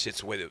 Obviously, it's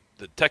the way that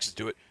the Texans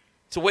do it.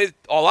 It's the way that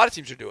a lot of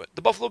teams are doing it.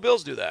 The Buffalo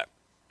Bills do that.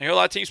 You know, a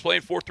lot of teams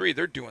playing 4-3,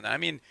 they're doing that. I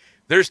mean,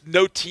 there's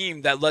no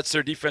team that lets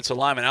their defensive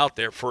lineman out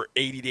there for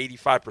 80 to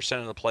 85%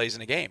 of the plays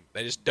in a game.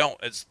 They just don't.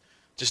 It's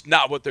just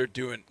not what they're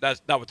doing.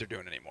 That's not what they're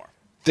doing anymore.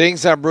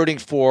 Things I'm rooting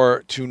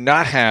for to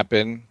not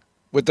happen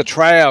with the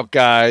tryout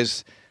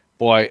guys.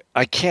 Boy,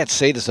 I can't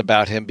say this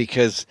about him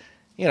because,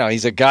 you know,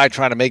 he's a guy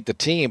trying to make the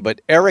team,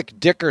 but Eric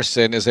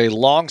Dickerson is a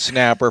long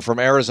snapper from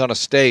Arizona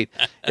State.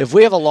 If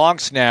we have a long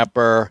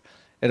snapper,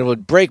 and it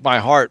would break my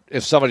heart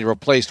if somebody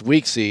replaced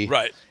Weeksy.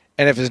 Right.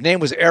 And if his name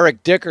was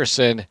Eric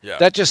Dickerson,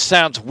 that just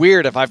sounds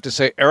weird if I have to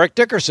say Eric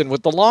Dickerson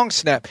with the long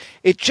snap.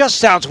 It just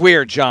sounds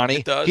weird, Johnny.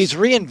 It does. He's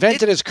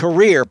reinvented his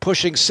career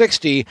pushing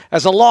 60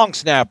 as a long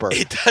snapper.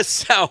 It does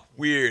sound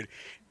weird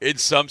in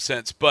some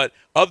sense, but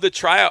of the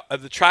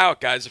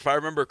tryout guys, if I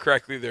remember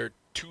correctly, there are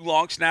 2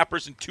 long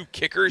snappers and 2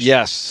 kickers.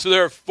 Yes. So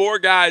there are 4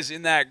 guys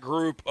in that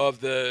group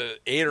of the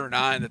 8 or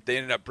 9 that they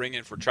ended up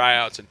bringing for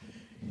tryouts, and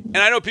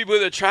I know people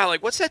that try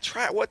like, what's that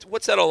try?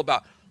 What's that all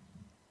about?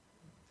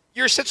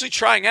 You're essentially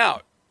trying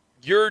out.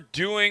 You're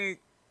doing,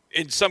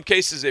 in some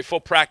cases, a full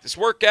practice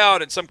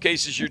workout. In some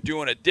cases, you're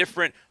doing a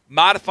different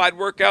modified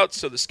workout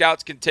so the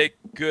scouts can take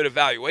good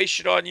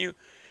evaluation on you.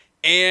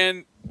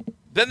 And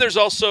then there's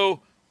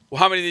also, well,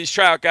 how many of these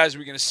tryout guys are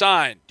we going to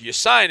sign? Do you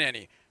sign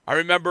any? I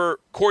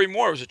remember Corey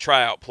Moore was a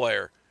tryout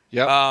player.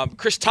 Yep.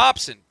 Chris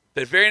Thompson,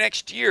 the very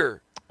next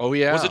year,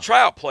 was a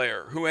tryout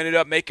player who ended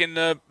up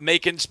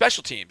making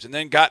special teams and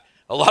then got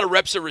a lot of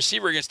reps at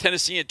receiver against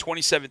Tennessee in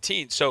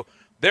 2017. So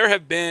there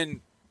have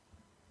been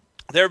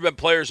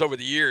players over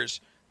the years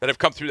that have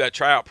come through that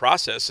tryout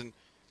process and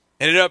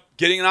ended up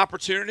getting an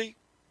opportunity,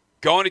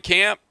 going to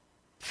camp,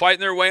 fighting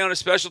their way on to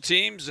special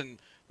teams, and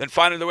then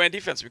finding their way on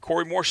defense. I mean,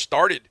 Corey Moore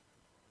started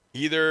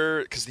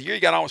either because the year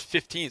he got on was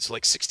 15, so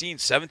like 16,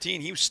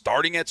 17. He was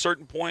starting at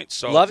certain points.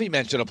 So Lovey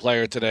mentioned a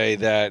player today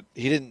that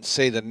he didn't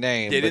say the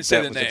name. He didn't but say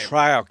that the was name. a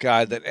tryout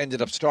guy that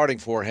ended up starting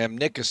for him.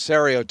 Nick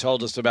Casario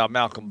told us about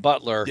Malcolm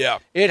Butler. Yeah.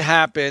 It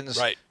happens.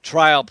 Right.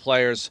 Tryout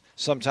players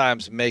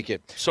sometimes make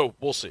it. So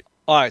we'll see.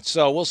 All right,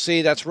 so we'll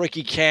see. That's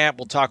rookie camp.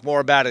 We'll talk more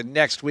about it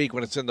next week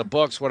when it's in the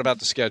books. What about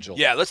the schedule?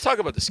 Yeah, let's talk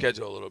about the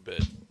schedule a little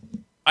bit.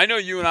 I know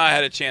you and I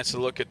had a chance to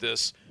look at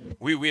this.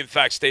 We in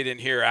fact stayed in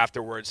here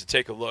afterwards to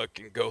take a look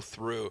and go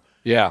through.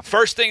 Yeah.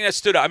 First thing that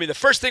stood out, I mean, the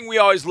first thing we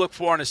always look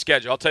for on a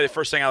schedule, I'll tell you the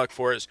first thing I look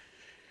for is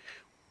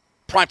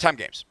primetime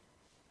games.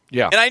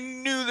 Yeah. And I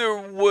knew there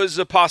was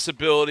a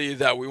possibility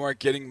that we weren't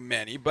getting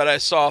many, but I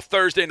saw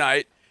Thursday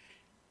night,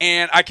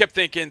 and I kept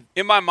thinking,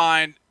 in my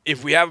mind,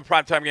 if we have a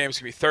primetime game, it's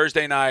going to be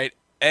Thursday night.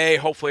 A,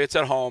 hopefully it's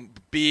at home.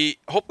 B,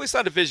 hopefully it's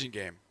not a division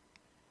game.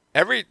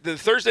 The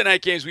Thursday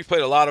night games, we've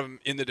played a lot of them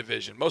in the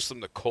division. Most of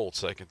them the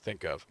Colts I can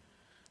think of.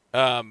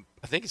 I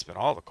think it's been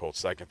all the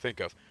Colts that I can think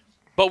of.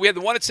 But we had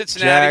the one at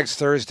Cincinnati. Jags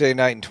Thursday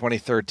night in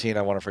 2013.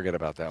 I want to forget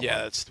about that one.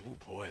 Yeah, that's a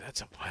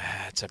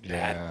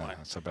bad one.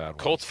 That's a bad one.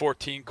 Colts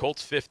 14,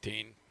 Colts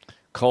 15.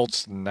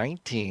 Colts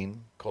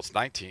 19. Colts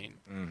 19.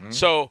 Mm-hmm.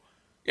 So,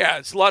 yeah,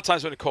 it's a lot of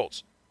times with the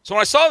Colts. So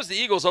when I saw it was the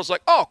Eagles, I was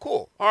like, oh,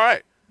 cool. All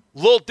right. A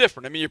little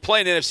different. I mean, you're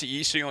playing NFC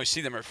East, so you only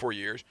see them every 4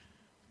 years.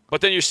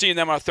 But then you're seeing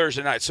them on a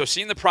Thursday night. So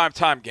seeing the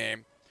primetime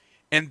game,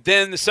 and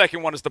then the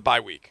second one is the bye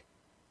week.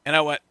 And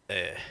I went,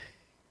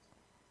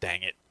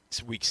 dang it,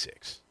 it's week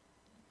 6.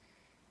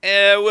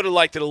 I would have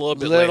liked it a little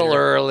bit later.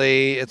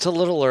 Early. It's a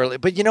little early.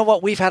 But you know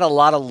what? We've had a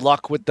lot of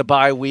luck with the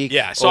bye week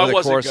over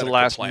the course of the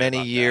last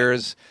many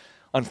years.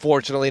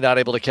 Unfortunately, not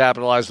able to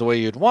capitalize the way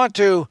you'd want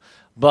to,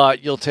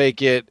 but you'll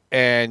take it,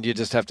 and you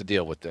just have to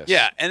deal with this.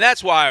 Yeah, and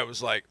that's why I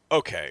was like,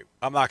 okay,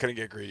 I'm not going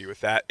to get greedy with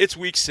that. It's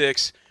week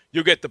 6.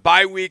 You'll get the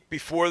bye week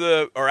before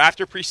or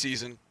after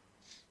preseason.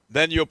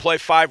 Then you'll play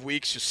 5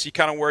 weeks. You'll see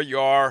kind of where you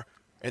are,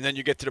 and then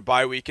you get to the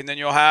bye week, and then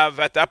you'll have,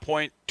 at that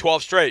point,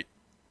 12 straight,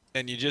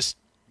 and you just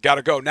got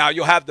to go. Now,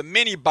 you'll have the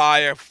mini bye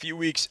a few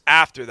weeks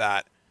after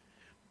that,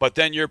 but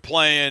then you're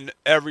playing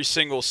every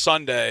single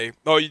Sunday.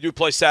 Oh, you do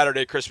play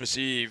Saturday, Christmas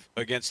Eve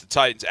against the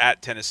Titans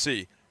at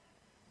Tennessee.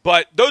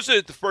 But those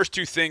are the first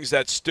 2 things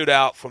that stood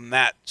out from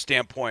that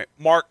standpoint.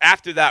 Mark,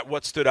 after that,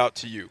 what stood out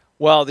to you?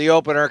 Well, the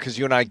opener, because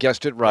you and I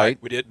guessed it right.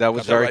 We did. That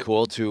was very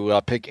cool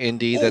to pick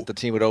Indy, that the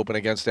team would open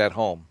against at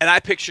home. And I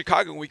picked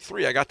Chicago in week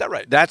 3. I got that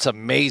right. That's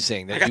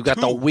amazing that you got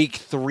the week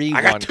 3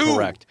 one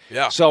correct.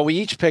 Yeah. So we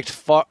each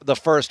picked the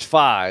first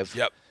 5.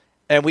 Yep.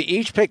 And we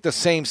each picked the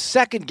same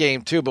second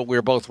game, too, but we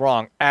were both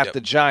wrong, at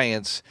the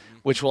Giants,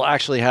 which will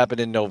actually happen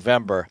in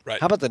November. Right.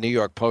 How about the New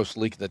York Post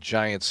leaking the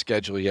Giants'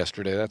 schedule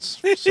yesterday? That's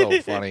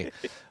so funny.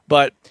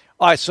 But,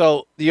 all right,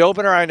 so the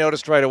opener I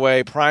noticed right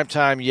away,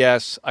 primetime,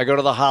 yes. I go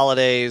to the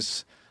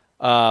holidays,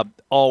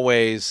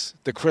 always.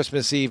 The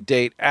Christmas Eve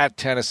date at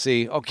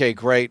Tennessee, okay,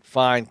 great,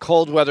 fine.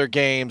 Cold weather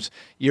games,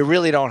 you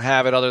really don't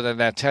have it other than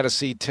that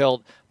Tennessee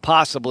tilt,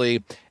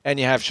 possibly, and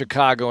you have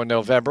Chicago in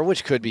November,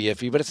 which could be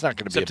iffy, but it's not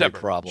going to be a big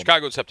problem.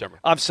 Chicago in September.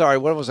 I'm sorry,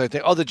 what was I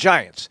thinking? Oh, the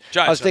Giants.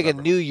 I was thinking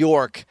New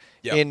York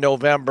in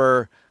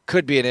November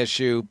could be an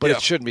issue, but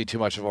it shouldn't be too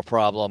much of a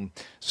problem.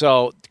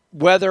 So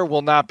weather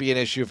will not be an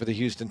issue for the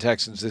Houston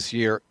Texans this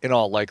year in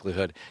all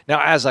likelihood.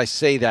 Now, as I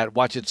say that,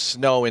 watch it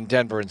snow in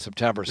Denver in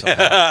September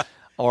sometime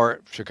or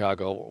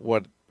Chicago,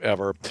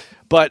 whatever.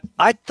 But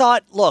I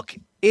thought, look,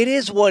 it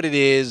is what it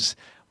is.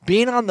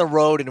 Being on the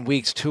road in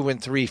weeks 2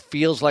 and 3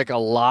 feels like a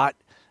lot,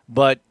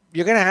 but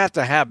you're going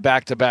to have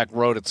back-to-back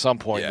road at some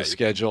point in the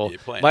schedule.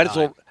 Might as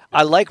well.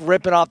 I like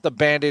ripping off the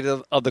Band-Aid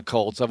of the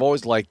Colts. I've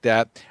always liked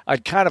that.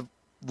 I'd kind of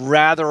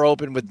rather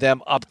open with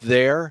them up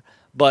there,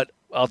 but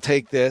I'll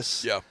take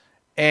this. Yeah.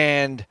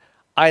 And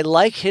I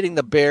like hitting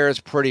the Bears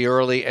pretty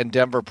early and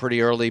Denver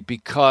pretty early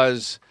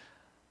because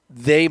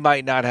they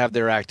might not have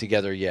their act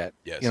together yet.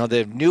 Yes. You know, they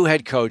have new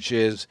head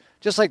coaches,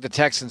 just like the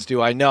Texans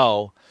do, I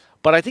know.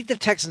 But I think the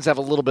Texans have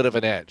a little bit of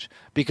an edge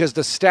because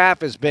the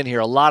staff has been here,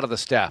 a lot of the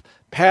staff.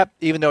 Pep,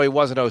 even though he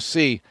wasn't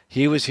OC,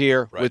 he was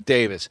here with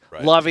Davis.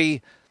 Right.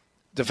 Lovey,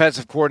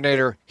 defensive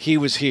coordinator, he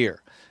was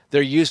here.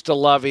 They're used to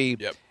Lovey.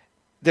 Yep.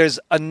 There's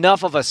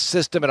enough of a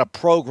system and a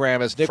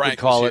program, as Nick would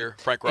call it,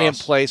 in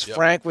place. Yep.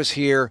 Frank was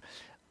here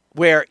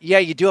where,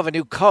 you do have a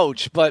new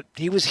coach, but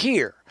he was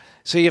here.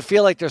 So you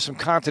feel like there's some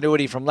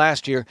continuity from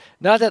last year.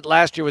 Not that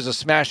last year was a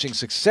smashing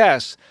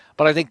success,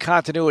 but I think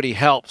continuity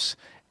helps.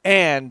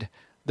 And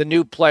the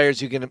new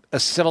players, you can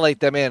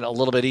assimilate them in a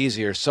little bit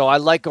easier. So I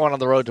like going on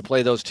the road to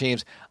play those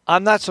teams.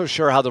 I'm not so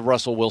sure how the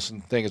Russell Wilson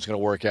thing is going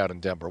to work out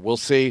in Denver. We'll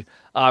see,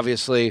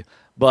 obviously.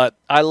 But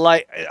I'm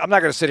not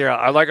going to sit here.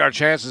 I like our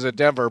chances at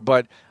Denver.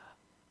 But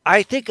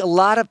I think a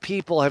lot of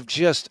people have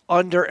just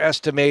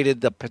underestimated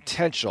the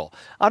potential.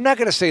 I'm not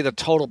going to say the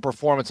total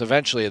performance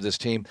eventually of this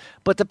team,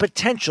 but the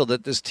potential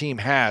that this team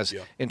has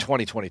in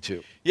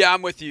 2022. Yeah,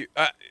 I'm with you.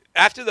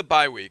 After the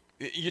bye week,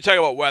 you talk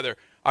about weather.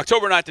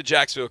 October 9th to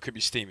Jacksonville could be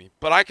steamy,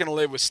 but I can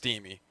live with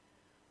steamy.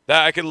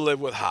 That I can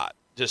live with hot.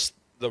 Just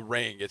the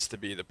rain gets to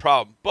be the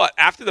problem. But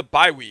after the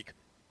bye week,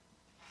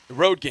 the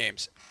road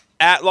games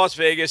at Las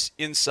Vegas,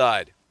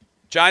 inside.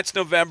 Giants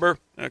November,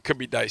 it could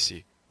be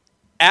dicey.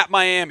 At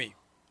Miami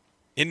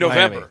in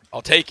November,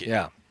 I'll take it.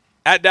 Yeah.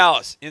 At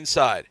Dallas,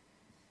 inside.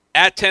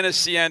 At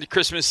Tennessee on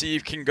Christmas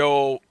Eve can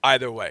go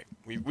either way.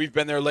 We've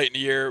been there late in the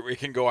year. We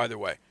can go either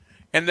way.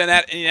 And then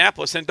at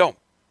Indianapolis and Dome,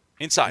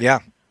 inside. Yeah.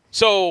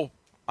 So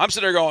I'm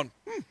sitting there going,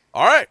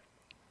 all right.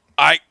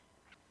 I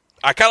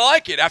kind of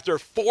like it. After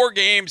 4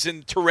 games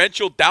in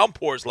torrential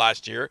downpours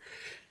last year,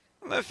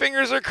 the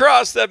fingers are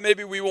crossed that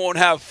maybe we won't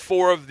have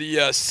 4 of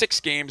the 6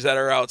 games that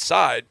are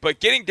outside. But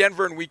getting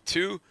Denver in week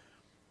 2,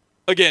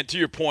 again, to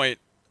your point,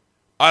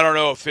 I don't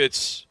know if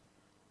it's,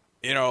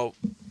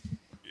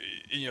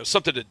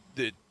 something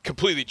to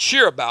completely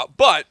cheer about.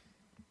 But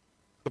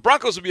the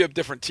Broncos will be a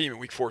different team in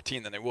week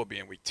 14 than they will be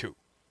in week 2.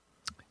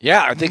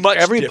 Yeah, I think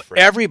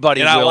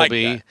everybody will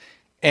be. That.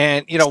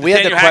 And, we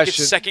had the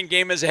question. Second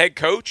game as a head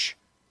coach?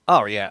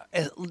 Oh, yeah.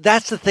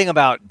 That's the thing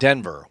about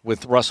Denver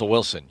with Russell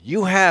Wilson.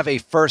 You have a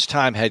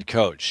first-time head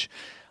coach.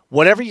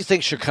 Whatever you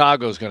think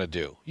Chicago's going to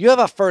do, you have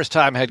a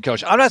first-time head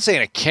coach. I'm not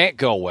saying it can't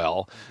go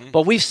well,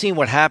 but we've seen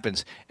what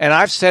happens. And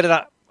I've said it,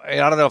 I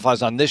don't know if I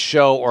was on this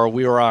show or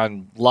we were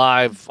on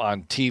live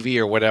on TV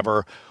or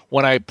whatever,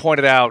 when I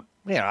pointed out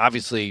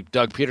obviously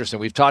Doug Peterson,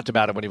 we've talked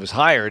about it when he was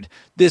hired.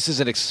 This is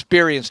an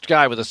experienced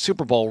guy with a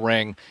Super Bowl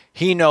ring.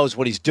 He knows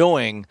what he's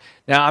doing.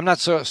 Now, I'm not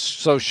so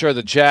sure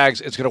the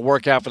Jags, it's going to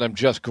work out for them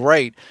just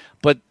great,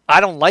 but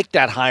I don't like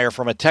that hire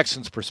from a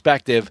Texans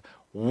perspective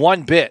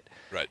one bit.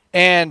 Right.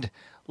 And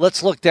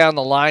let's look down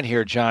the line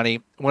here,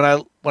 Johnny. When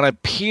I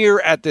peer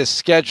at this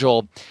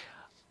schedule,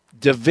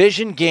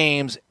 division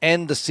games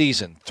end the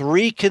season.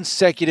 3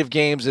 consecutive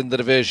games in the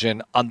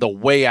division on the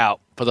way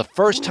out for the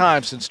first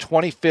time since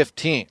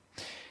 2015.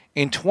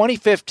 In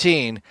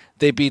 2015,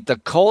 they beat the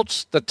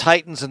Colts, the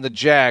Titans, and the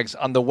Jags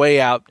on the way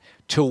out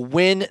to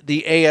win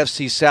the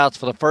AFC South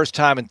for the first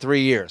time in 3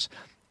 years.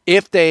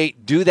 If they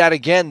do that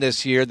again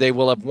this year, they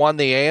will have won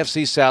the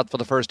AFC South for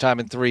the first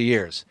time in 3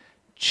 years.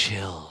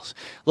 Chills.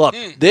 Look,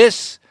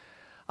 this,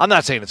 I'm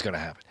not saying it's going to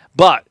happen,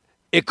 but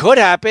it could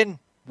happen.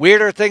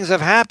 Weirder things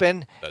have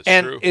happened. That's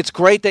and true. It's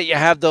great that you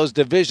have those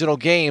divisional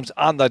games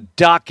on the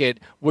docket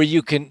where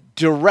you can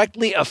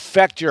directly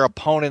affect your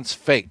opponent's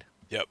fate.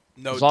 Yep,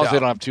 no doubt. As long as they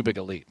don't have too big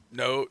a lead.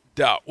 No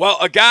doubt. Well,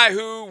 a guy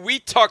who we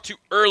talked to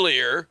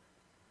earlier,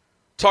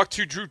 talked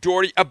to Drew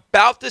Dougherty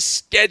about the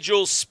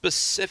schedule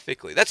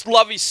specifically. That's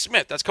Lovie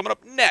Smith. That's coming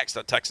up next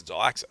on Texans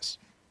All Access.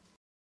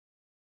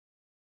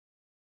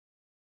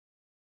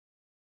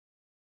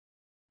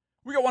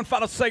 We got one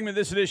final segment of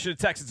this edition of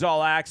Texans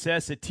All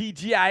Access, a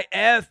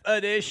TGIF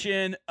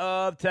edition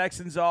of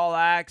Texans All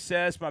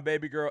Access. My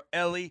baby girl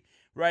Ellie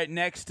right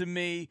next to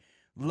me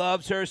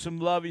loves her some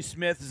Lovie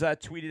Smith, as I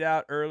tweeted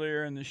out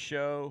earlier in the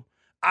show.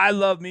 I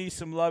love me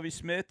some Lovie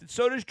Smith, and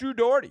so does Drew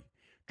Dougherty.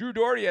 Drew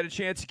Dougherty had a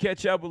chance to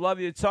catch up with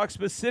Lovie to talk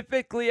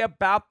specifically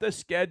about the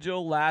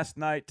schedule last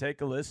night.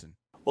 Take a listen.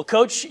 Well,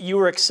 Coach, you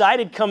were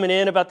excited coming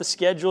in about the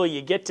schedule.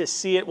 You get to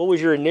see it. What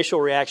was your initial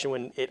reaction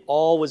when it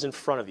all was in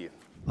front of you?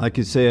 Like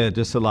you said,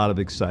 just a lot of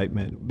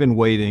excitement. Been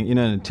waiting, in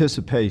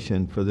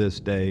anticipation for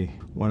this day.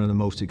 One of the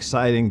most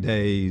exciting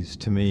days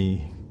to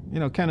me,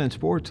 kind of in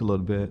sports a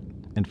little bit,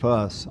 and for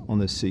us on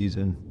this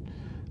season.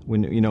 We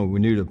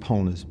knew the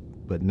opponents,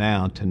 but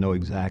now to know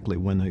exactly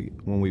when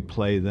we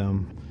play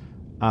them,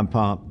 I'm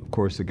pumped. Of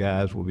course, the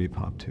guys will be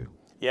pumped too.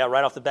 Yeah,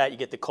 right off the bat, you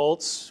get the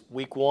Colts,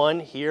 week 1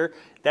 here.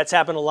 That's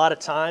happened a lot of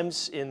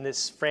times in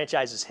this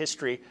franchise's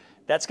history.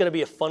 That's going to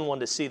be a fun one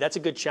to see. That's a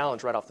good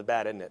challenge right off the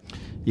bat, isn't it?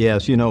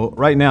 Yes,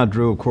 right now,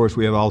 Drew, of course,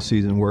 we have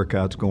all-season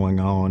workouts going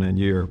on, and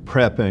you're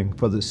prepping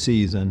for the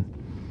season.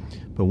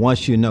 But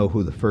once you know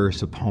who the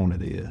first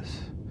opponent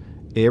is,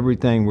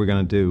 everything we're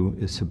going to do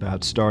is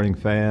about starting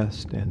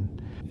fast.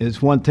 And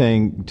it's one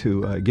thing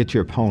to get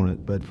your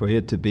opponent, but for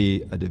it to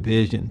be a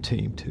division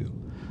team, too,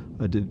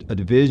 a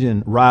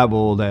division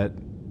rival that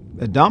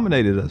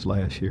dominated us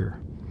last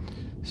year.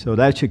 So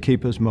that should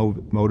keep us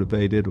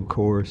motivated, of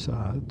course,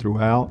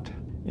 throughout.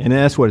 And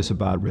that's what it's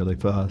about, really,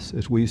 for us,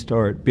 as we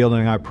start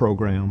building our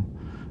program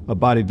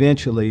about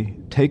eventually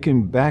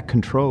taking back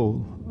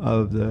control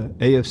of the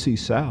AFC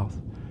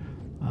South.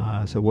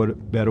 So what a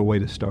better way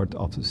to start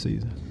off the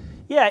season.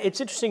 Yeah,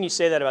 it's interesting you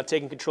say that about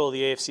taking control of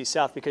the AFC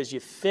South because you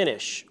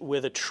finish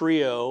with a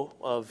trio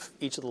of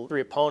each of the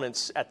 3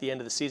 opponents at the end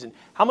of the season.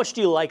 How much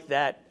do you like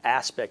that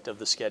aspect of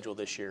the schedule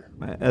this year?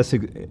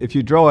 If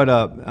you draw it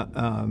up,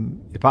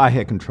 if I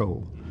had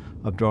control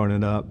of drawing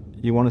it up,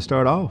 you want to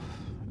start off,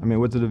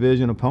 with the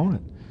division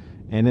opponent.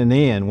 And in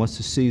the end, once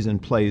the season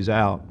plays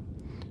out,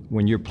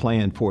 when you're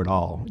playing for it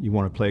all, you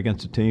want to play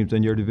against the teams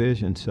in your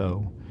division.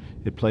 So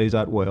it plays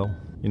out well.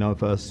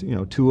 For us,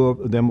 2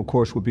 of them, of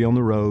course, will be on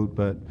the road,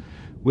 but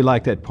we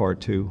like that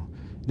part too.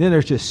 Then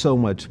there's just so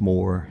much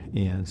more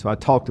in. So I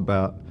talked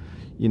about,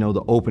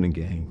 the opening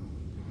game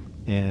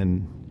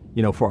and,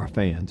 for our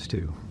fans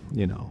too.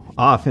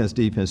 Offense,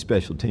 defense,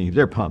 special teams,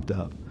 they're pumped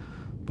up.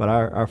 But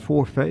our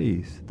 4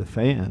 phase, the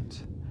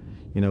fans,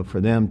 for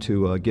them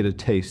to get a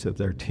taste of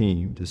their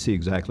team, to see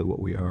exactly what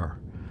we are.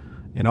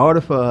 In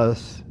order for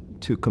us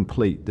to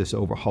complete this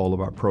overhaul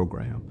of our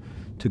program,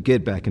 to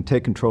get back and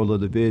take control of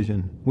the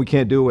division, we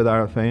can't do it without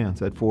our fans,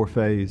 that 4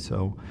 phase.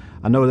 So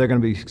I know they're going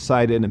to be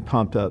excited and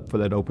pumped up for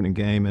that opening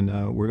game,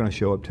 and we're going to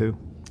show up too.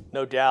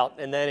 No doubt.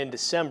 And then in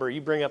December,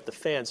 you bring up the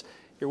fans.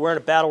 You're wearing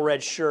a battle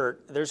red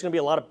shirt. There's going to be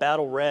a lot of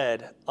battle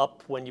red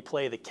up when you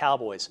play the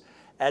Cowboys.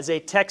 As a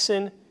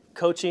Texan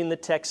coaching the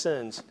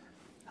Texans,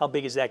 how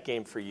big is that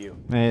game for you?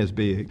 Man, it's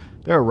big.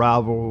 There are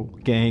rival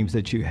games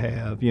that you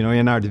have,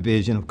 in our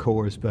division, of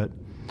course, but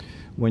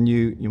when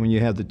you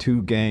have the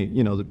 2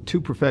 the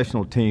 2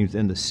 professional teams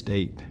in the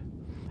state,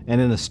 and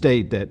in a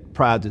state that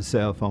prides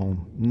itself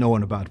on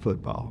knowing about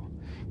football,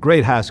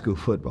 great high school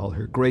football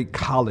here, great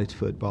college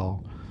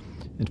football,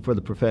 and for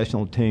the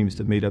professional teams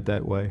to meet up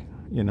that way.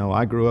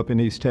 I grew up in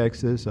East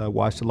Texas. I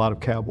watched a lot of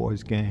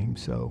Cowboys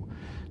games, so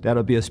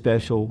that'll be a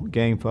special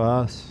game for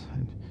us.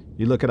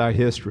 You look at our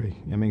history,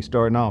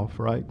 starting off,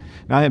 right?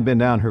 Now, I haven't been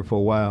down here for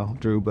a while,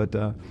 Drew,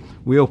 but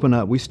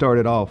we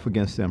started off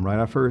against them, right?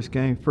 Our first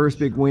game, first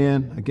big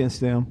win against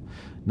them.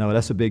 No,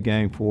 that's a big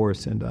game for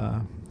us, and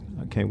I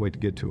can't wait to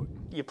get to it.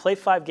 You play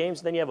 5 games,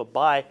 and then you have a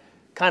bye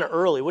kind of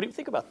early. What do you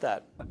think about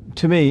that?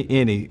 To me,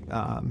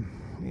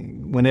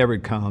 whenever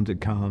it comes, it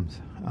comes.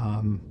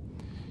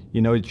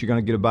 You know that you're going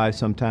to get a bye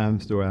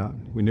sometimes throughout.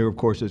 We knew, of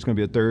course, there's going to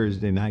be a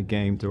Thursday night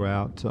game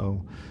throughout.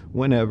 So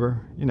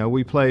whenever,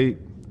 we played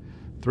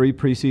 3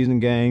 preseason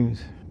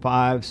games,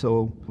 5.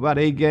 So about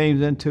 8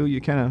 games into,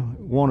 you kind of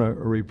want a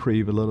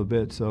reprieve a little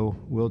bit. So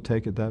we'll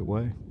take it that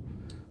way.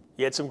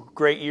 You had some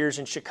great years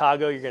in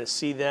Chicago. You're going to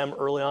see them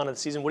early on in the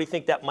season. What do you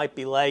think that might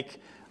be like?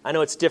 I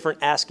know it's different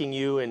asking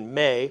you in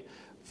May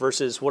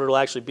versus what it'll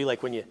actually be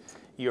like when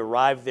you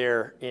arrive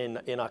there in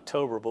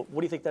October. But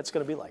what do you think that's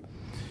going to be like?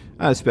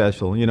 That's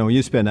special. When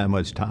you spend that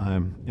much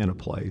time in a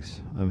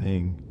place. I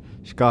mean,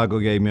 Chicago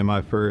gave me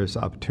my first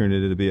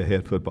opportunity to be a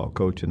head football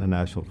coach in the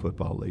National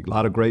Football League. A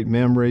lot of great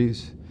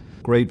memories,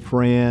 great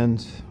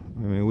friends.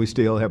 I mean, we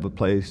still have a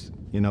place,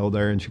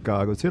 there in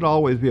Chicago. So it'll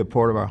always be a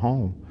part of our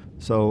home.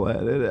 So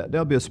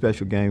that'll be a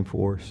special game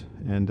for us.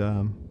 And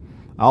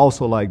I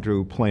also like,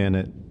 Drew, playing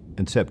it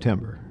in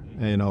September,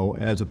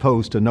 as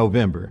opposed to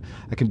November.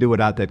 I can do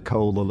without that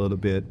cold a little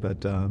bit.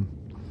 But and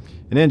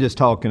then just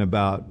talking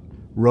about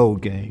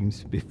road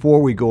games,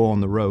 before we go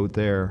on the road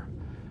there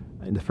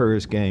in the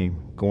first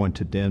game, going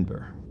to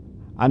Denver,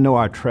 I know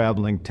our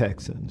traveling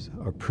Texans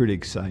are pretty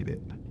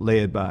excited,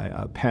 led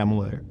by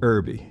Pamela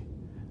Irby.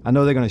 I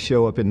know they're going to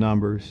show up in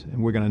numbers,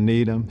 and we're going to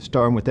need them,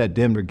 starting with that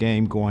Denver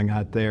game going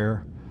out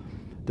there.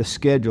 The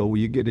schedule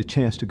where you get a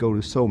chance to go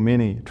to so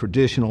many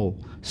traditional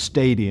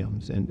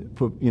stadiums and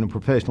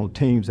professional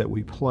teams that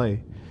we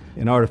play.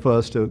 In order for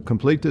us to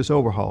complete this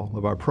overhaul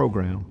of our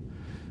program,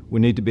 we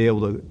need to be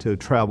able to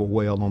travel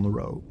well on the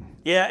road.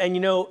 Yeah, and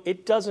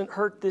it doesn't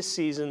hurt this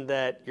season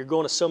that you're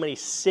going to so many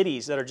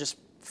cities that are just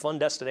fun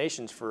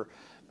destinations for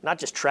not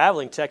just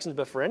traveling Texans,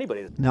 but for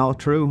anybody. No,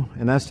 true,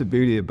 and that's the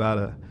beauty about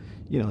a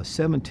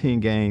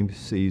 17-game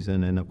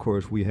season, and of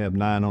course we have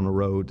 9 on the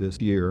road this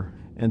year.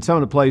 And some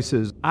of the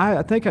places,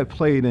 I think I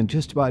played in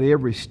just about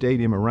every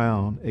stadium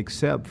around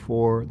except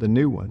for the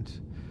new ones.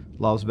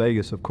 Las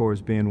Vegas, of course,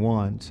 being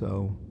one.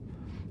 So,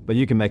 but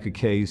you can make a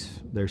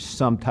case there's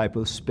some type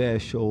of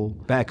special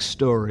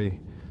backstory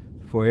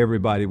for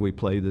everybody we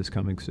play this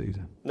coming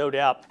season. No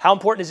doubt. How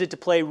important is it to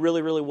play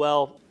really, really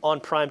well on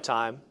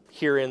primetime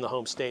here in the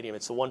home stadium?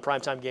 It's the one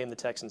primetime game the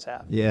Texans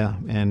have. Yeah,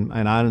 and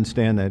I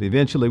understand that.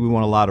 Eventually we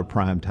want a lot of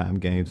primetime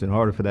games. In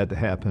order for that to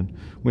happen,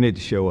 we need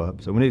to show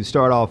up. So we need to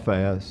start off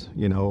fast,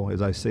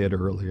 as I said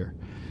earlier.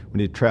 We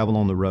need to travel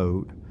on the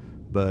road.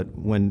 But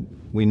when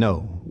we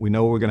know we're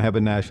going to have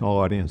a national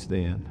audience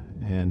then.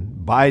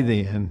 And by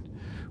then,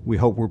 we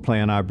hope we're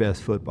playing our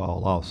best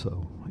football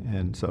also.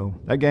 And so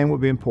that game will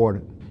be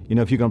important.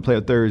 If you're going to play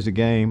a Thursday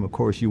game, of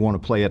course, you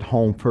want to play at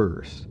home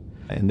first.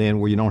 And then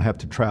where you don't have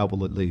to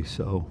travel at least.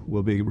 So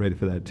we'll be ready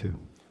for that too.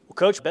 Well,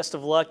 Coach, best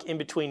of luck in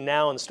between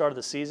now and the start of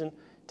the season.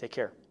 Take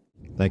care.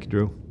 Thank you,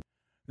 Drew.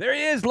 There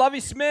he is,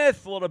 Lovie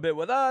Smith, a little bit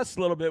with us, a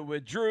little bit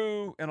with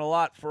Drew, and a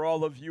lot for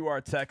all of you,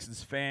 our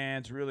Texans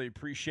fans. Really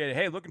appreciate it.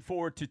 Hey, looking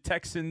forward to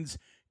Texans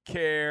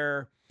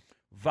Care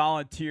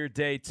Volunteer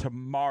Day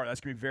tomorrow. That's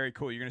going to be very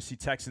cool. You're going to see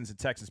Texans and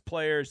Texans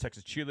players,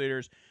 Texas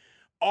cheerleaders,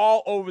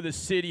 all over the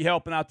city,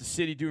 helping out the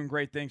city, doing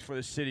great things for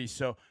the city.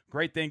 So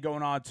great thing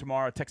going on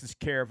tomorrow, Texas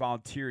Care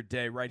Volunteer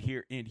Day right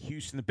here in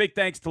Houston. A big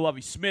thanks to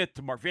Lovie Smith,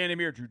 to Mark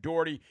Vandermeer, Drew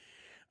Doherty,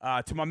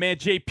 to my man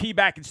JP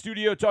back in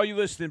studio, to all you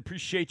listening.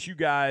 Appreciate you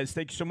guys.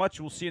 Thank you so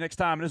much. We'll see you next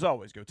time. And as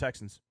always, go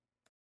Texans.